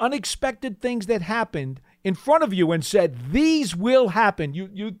those unexpected things that happened in front of you and said, these will happen.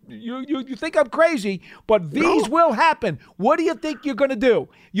 You think I'm crazy, but these will happen. What do you think you're going to do?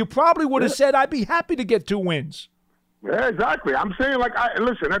 You probably would have said, I'd be happy to get 2 wins. Yeah, exactly. I'm saying,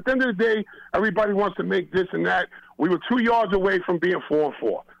 listen, at the end of the day, everybody wants to make this and that. We were 2 yards away from being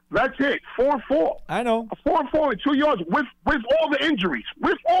 4-4. That's it. 4-4. I know. 4-4 and 2 yards with all the injuries.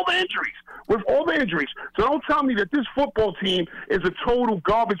 With all the injuries. So don't tell me that this football team is a total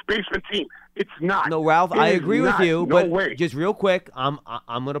garbage basement team. It's not. No, Ralph, I agree with you. No but way. Just real quick, I'm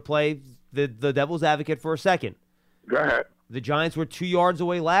going to play the devil's advocate for a second. Go ahead. The Giants were 2 yards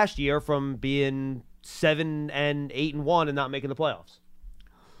away last year from being 7-8-1 and not making the playoffs.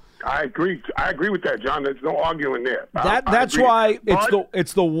 I agree with that, John. There's no arguing there. That's why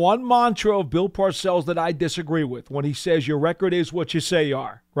it's the one mantra of Bill Parcells that I disagree with when he says your record is what you say you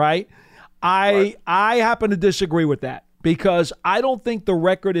are, right? I happen to disagree with that because I don't think the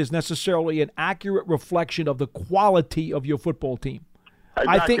record is necessarily an accurate reflection of the quality of your football team.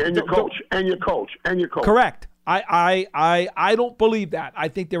 Exactly. I think and your coach. Correct. I don't believe that. I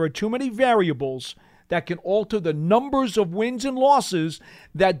think there are too many variables that can alter the numbers of wins and losses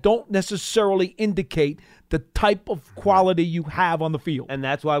that don't necessarily indicate the type of quality you have on the field. And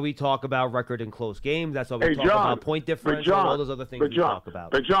that's why we talk about record in close games. That's why we talk about point differential and all those other things we talk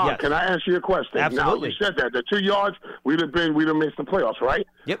about. But John, yes. Can I ask you a question? Absolutely. Now, you said that. The 2 yards, we'd have missed the playoffs, right?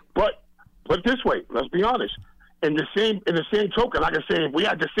 Yep. But put it this way, let's be honest. In the same token, like I said, if we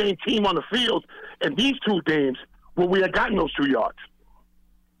had the same team on the field in these 2 games, would we have gotten those 2 yards?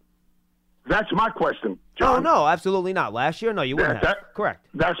 That's my question, John. Oh, no, absolutely not. Last year, no, you wouldn't have. Correct.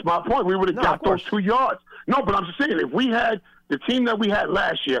 That's my point. We would have got those 2 yards. No, but I'm just saying, if we had the team that we had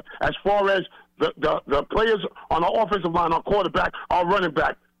last year, as far as the players on our offensive line, our quarterback, our running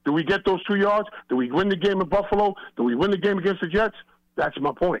back, do we get those 2 yards? Do we win the game in Buffalo? Do we win the game against the Jets? That's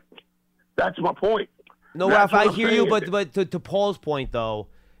my point. No, Ralph, I hear you, but to Paul's point, though,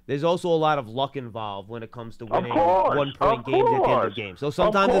 there's also a lot of luck involved when it comes to winning one-point games at the end of games. So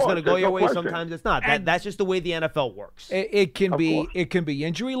sometimes it's going to go your way, sometimes it's not. That's just the way the NFL works. It can be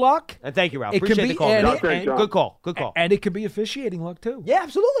injury luck. And thank you, Ralph. Appreciate the call. Good call. And it can be officiating luck too. Yeah,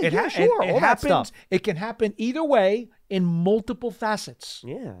 absolutely. Sure. It happens. It can happen either way in multiple facets.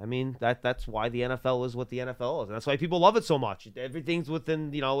 Yeah, I mean that's why the NFL is what the NFL is, and that's why people love it so much. Everything's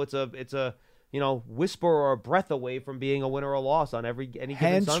within, it's a whisper or a breath away from being a win or a loss on any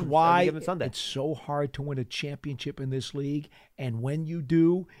given Sunday. It's so hard to win a championship in this league. And when you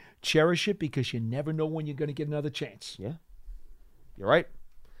do, cherish it because you never know when you're going to get another chance. Yeah, you're right.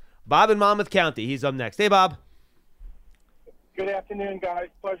 Bob in Monmouth County. He's up next. Hey, Bob. Good afternoon, guys.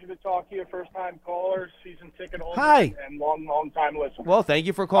 Pleasure to talk to you. First-time caller, season ticket holder, Hi. and long-time listener. Well, thank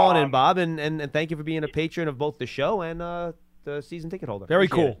you for calling in, Bob, and thank you for being a patron of both the show and the season ticket holder. Very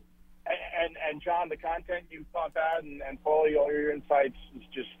cool. And John, the content you put out, and Paulie, all your insights is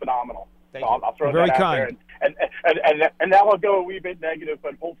just phenomenal. Thank you. I'll throw Very that out kind. there. And now I'll go a wee bit negative,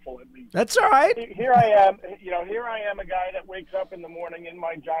 but hopeful at least. That's all right. Here I am. Here I am, a guy that wakes up in the morning in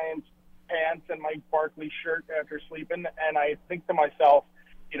my Giants pants and my Barkley shirt after sleeping, and I think to myself,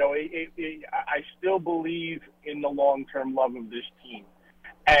 I still believe in the long-term love of this team.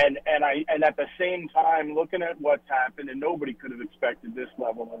 And at the same time, looking at what's happened, and nobody could have expected this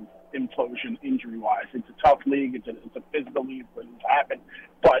level of implosion injury-wise. It's a tough league. It's a physical league when it's happened.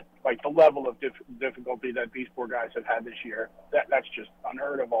 But the level of difficulty that these poor guys have had this year, that's just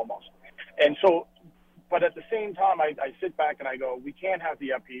unheard of almost. And so, but at the same time, I sit back and I go, we can't have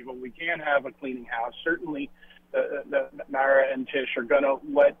the upheaval. We can't have a cleaning house. Certainly, the Mara and Tish are going to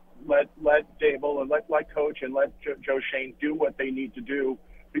let Dable and let Coach and let Joe Shane do what they need to do,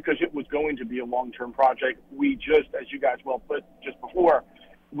 because it was going to be a long-term project. We just, as you guys well put just before,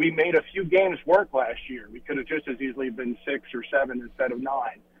 we made a few games work last year. We could have just as easily been 6 or 7 instead of 9.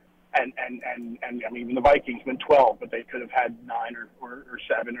 And I mean, even the Vikings went 12, but they could have had 9 or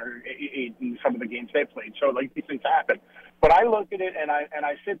 7 or 8 in some of the games they played. So these things happen. But I look at it and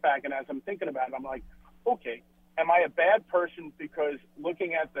I sit back, and as I'm thinking about it, I'm like, okay, am I a bad person because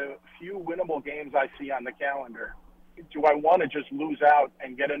looking at the few winnable games I see on the calendar, do I want to just lose out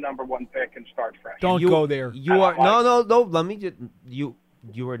and get a number 1 pick and start fresh? Don't go there. You are no. Let me just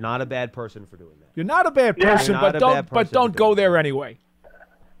you are not a bad person for doing that. You're not a bad person, but don't go there anyway.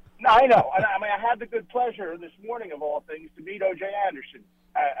 I know. I mean, I had the good pleasure this morning, of all things, to meet O.J. Anderson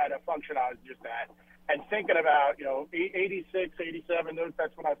at a function I was just at, and thinking about 86, 87.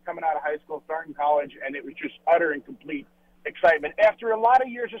 That's when I was coming out of high school, starting college, and it was just utter and complete excitement after a lot of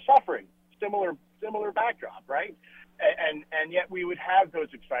years of suffering. Similar backdrop, right? And yet we would have those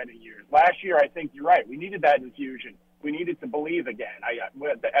exciting years. Last year, I think you're right. We needed that infusion. We needed to believe again.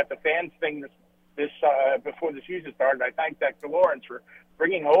 At the fans thing this before the season started, I thanked Dexter Lawrence for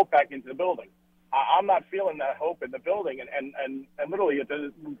bringing hope back into the building. I'm not feeling that hope in the building, and literally I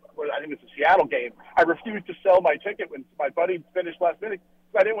think it's a Seattle game, I refused to sell my ticket when my buddy finished last minute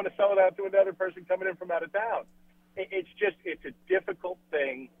because I didn't want to sell it out to another person coming in from out of town. It's a difficult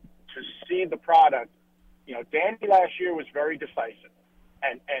thing to see the product. Danny last year was very decisive,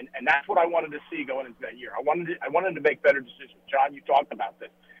 and that's what I wanted to see going into that year. I wanted to make better decisions. John, you talked about this,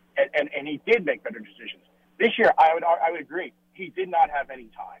 and he did make better decisions. This year, I would agree, he did not have any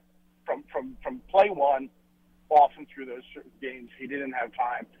time from play one, often through those certain games. He didn't have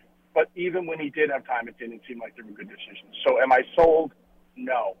time, but even when he did have time, it didn't seem like they were good decisions. So, am I sold?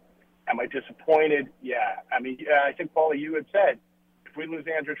 No. Am I disappointed? Yeah. I mean, I think, Paulie, you had said, if we lose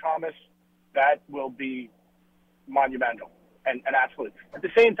Andrew Thomas, that will be monumental and absolute. At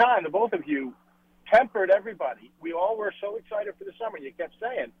the same time, the both of you tempered everybody. We all were so excited for the summer. You kept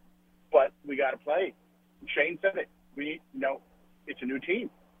saying, but we got to play. Shane said it. It's a new team.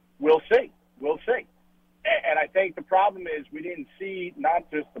 We'll see. We'll see. And I think the problem is we didn't see not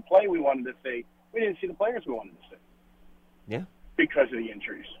just the play we wanted to see, we didn't see the players we wanted to see. Yeah. Because of the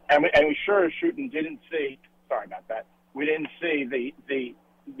injuries. And we sure as shooting didn't see, sorry about that, we didn't see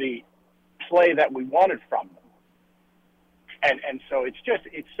the play that we wanted from them. And so it's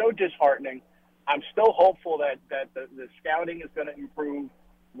so disheartening. I'm still hopeful that the scouting is going to improve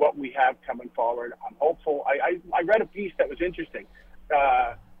what we have coming forward. I'm hopeful. I read a piece that was interesting.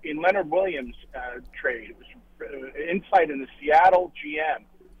 In Leonard Williams' trade, it was insight in the Seattle GM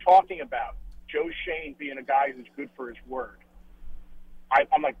talking about Joe Shane being a guy who's good for his word.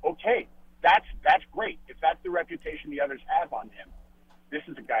 I'm like, okay, that's great. If that's the reputation the others have on him, this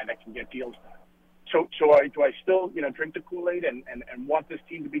is a guy that can get deals done. So do I still, drink the Kool-Aid and want this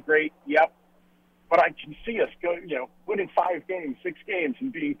team to be great? Yep. But I can see us winning 5 games, 6 games,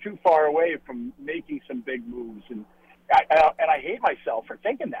 and being too far away from making some big moves. And I hate myself for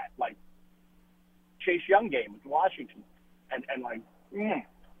thinking that. Like Chase Young game with Washington,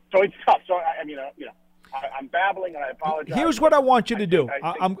 so it's tough. So I'm babbling, and I apologize. Here's what I want you to do.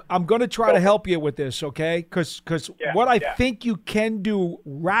 I'm going to try to help you with this, okay? Because what I think you can do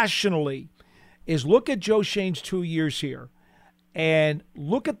rationally is look at Joe Shane's 2 years here and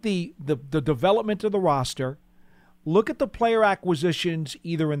look at the development of the roster, look at the player acquisitions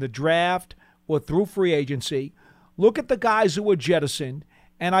either in the draft or through free agency, look at the guys who were jettisoned,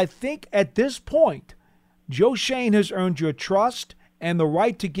 and I think at this point, Joe Shane has earned your trust and the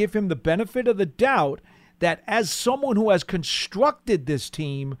right to give him the benefit of the doubt that as someone who has constructed this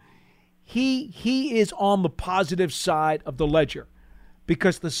team, he is on the positive side of the ledger.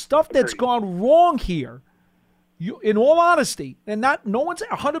 Because the stuff that's gone wrong here, in all honesty, and no one's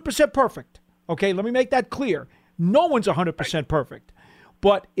 100% perfect. Okay, let me make that clear. No one's 100% perfect.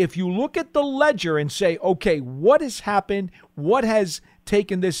 But if you look at the ledger and say, okay, what has happened? What has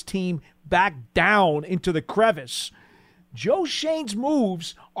taken this team back down into the crevice? Joe Shane's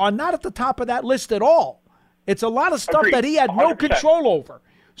moves are not at the top of that list at all. It's a lot of stuff that he had 100%. No control over.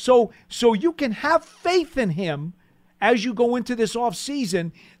 So you can have faith in him as you go into this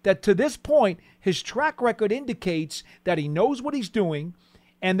offseason that to this point, his track record indicates that he knows what he's doing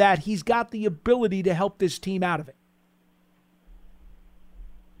and that he's got the ability to help this team out of it.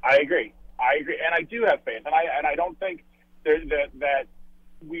 I agree, and I do have faith, and I don't think that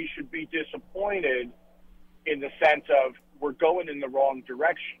we should be disappointed in the sense of we're going in the wrong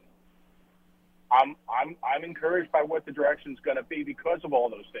direction. I'm encouraged by what the direction's going to be because of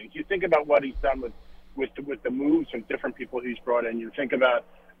all those things. You think about what he's done with the moves and different people he's brought in. You think about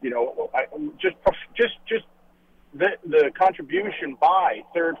just the contribution by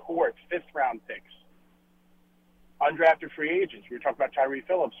 3rd, 4th, 5th round picks. Undrafted free agents. We were talking about Tyree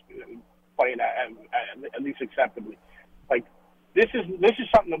Phillips playing at least acceptably. Like this is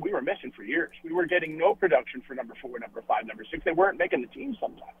something that we were missing for years. We were getting no production for number 4, number 5, number 6. They weren't making the team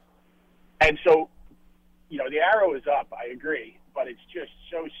sometimes. And so, the arrow is up. I agree, but it's just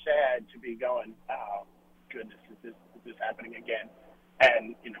so sad to be going, oh goodness, is this happening again?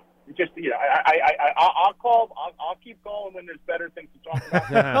 And I'll keep calling when there's better things to talk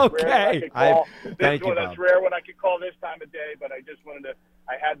about. Okay. That's rare when I could call this time of day, but I just wanted to.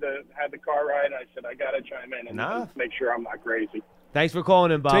 I had the car ride, and I said I got to chime in and make sure I'm not crazy. Thanks for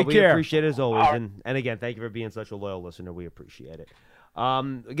calling in, Bob. Take we care. Appreciate it as always, and again, thank you for being such a loyal listener. We appreciate it.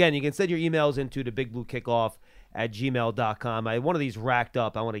 Again, you can send your emails into the Big Blue Kickoff at gmail.com. I have one of these racked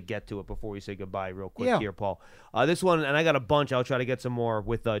up. I want to get to it before we say goodbye real quick here, Paul. This one, and I got a bunch. I'll try to get some more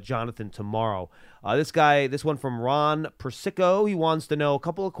with Jonathan tomorrow. This one from Ron Persico. He wants to know a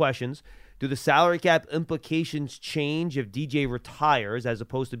couple of questions. Do the salary cap implications change if DJ retires as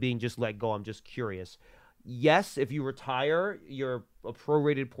opposed to being just let go? I'm just curious. Yes, if you retire, a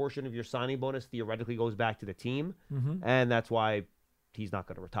prorated portion of your signing bonus theoretically goes back to the team, and that's why he's not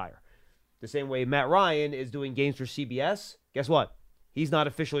going to retire. The same way Matt Ryan is doing games for CBS, guess what? He's not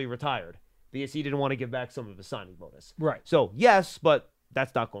officially retired because he didn't want to give back some of his signing bonus. Right. So, yes, but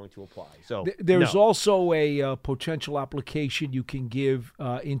that's not going to apply. So there's no. also a potential application you can give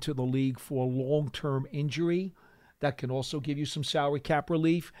into the league for long-term injury that can also give you some salary cap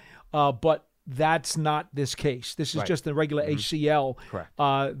relief. But that's not this case. This is just a regular ACL. Correct.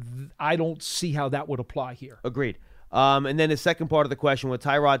 I don't see how that would apply here. Agreed. And then the second part of the question, with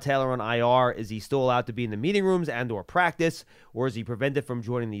Tyrod Taylor on IR, is he still allowed to be in the meeting rooms and or practice, or is he prevented from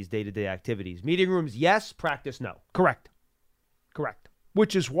joining these day-to-day activities? Meeting rooms, yes. Practice, no. Correct.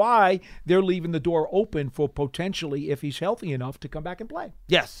 Which is why they're leaving the door open for potentially, if he's healthy enough, to come back and play.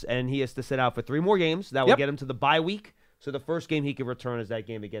 Yes, and he has to sit out for 3 more games. That will get him to the bye week. So the first game he could return is that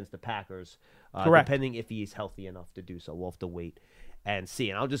game against the Packers, depending if he's healthy enough to do so. We'll have to wait and see.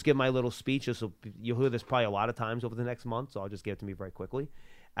 And I'll just give my little speech. So you'll hear this probably a lot of times over the next month, so I'll just give it to me very quickly.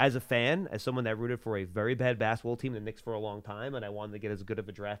 As a fan, as someone that rooted for a very bad basketball team, the Knicks, for a long time, and I wanted to get as good of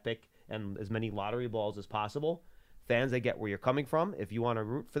a draft pick and as many lottery balls as possible, fans, I get where you're coming from. If you want to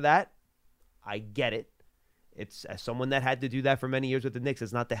root for that, I get it. It's as someone that had to do that for many years with the Knicks,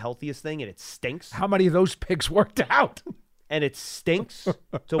 it's not the healthiest thing, and it stinks. How many of those picks worked out? And it stinks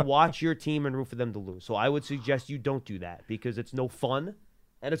to watch your team and root for them to lose. So I would suggest you don't do that because it's no fun,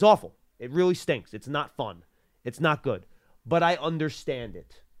 and it's awful. It really stinks. It's not fun. It's not good. But I understand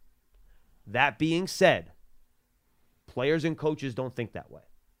it. That being said, players and coaches don't think that way.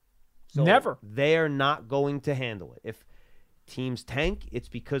 So Never. They're not going to handle it. If teams tank, it's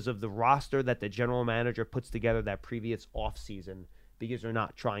because of the roster that the general manager puts together that previous offseason because they're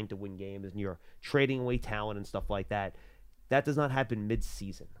not trying to win games and you're trading away talent and stuff like that. That does not happen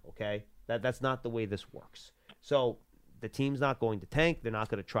mid-season, okay? That's not the way this works. So the team's not going to tank. They're not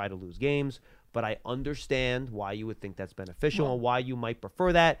going to try to lose games. But I understand why you would think that's beneficial and why you might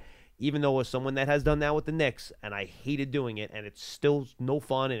prefer that. Even though as someone that has done that with the Knicks, and I hated doing it, and it's still no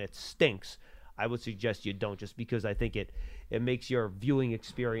fun and it stinks, I would suggest you don't, just because I think it makes your viewing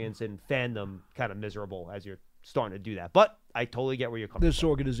experience and fandom kind of miserable as you're starting to do that. But I totally get where you're coming from. This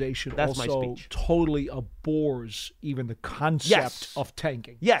organization That's my also speech. totally abhors even the concept of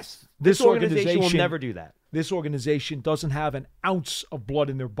tanking. Yes. This organization will never do that. This organization doesn't have an ounce of blood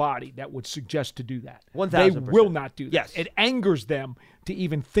in their body that would suggest to do that. 1,000%. They will not do that. Yes. It angers them to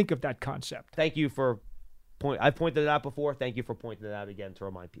even think of that concept. Thank you for I've pointed it out before. Thank you for pointing it out again to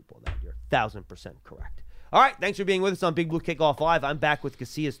remind people that you're 1,000% correct. All right, thanks for being with us on Big Blue Kickoff Live. I'm back with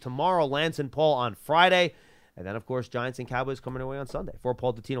Casillas tomorrow, Lance and Paul on Friday, and then, of course, Giants and Cowboys coming away on Sunday. For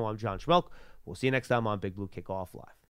Paul Dottino, I'm John Schmelk. We'll see you next time on Big Blue Kickoff Live.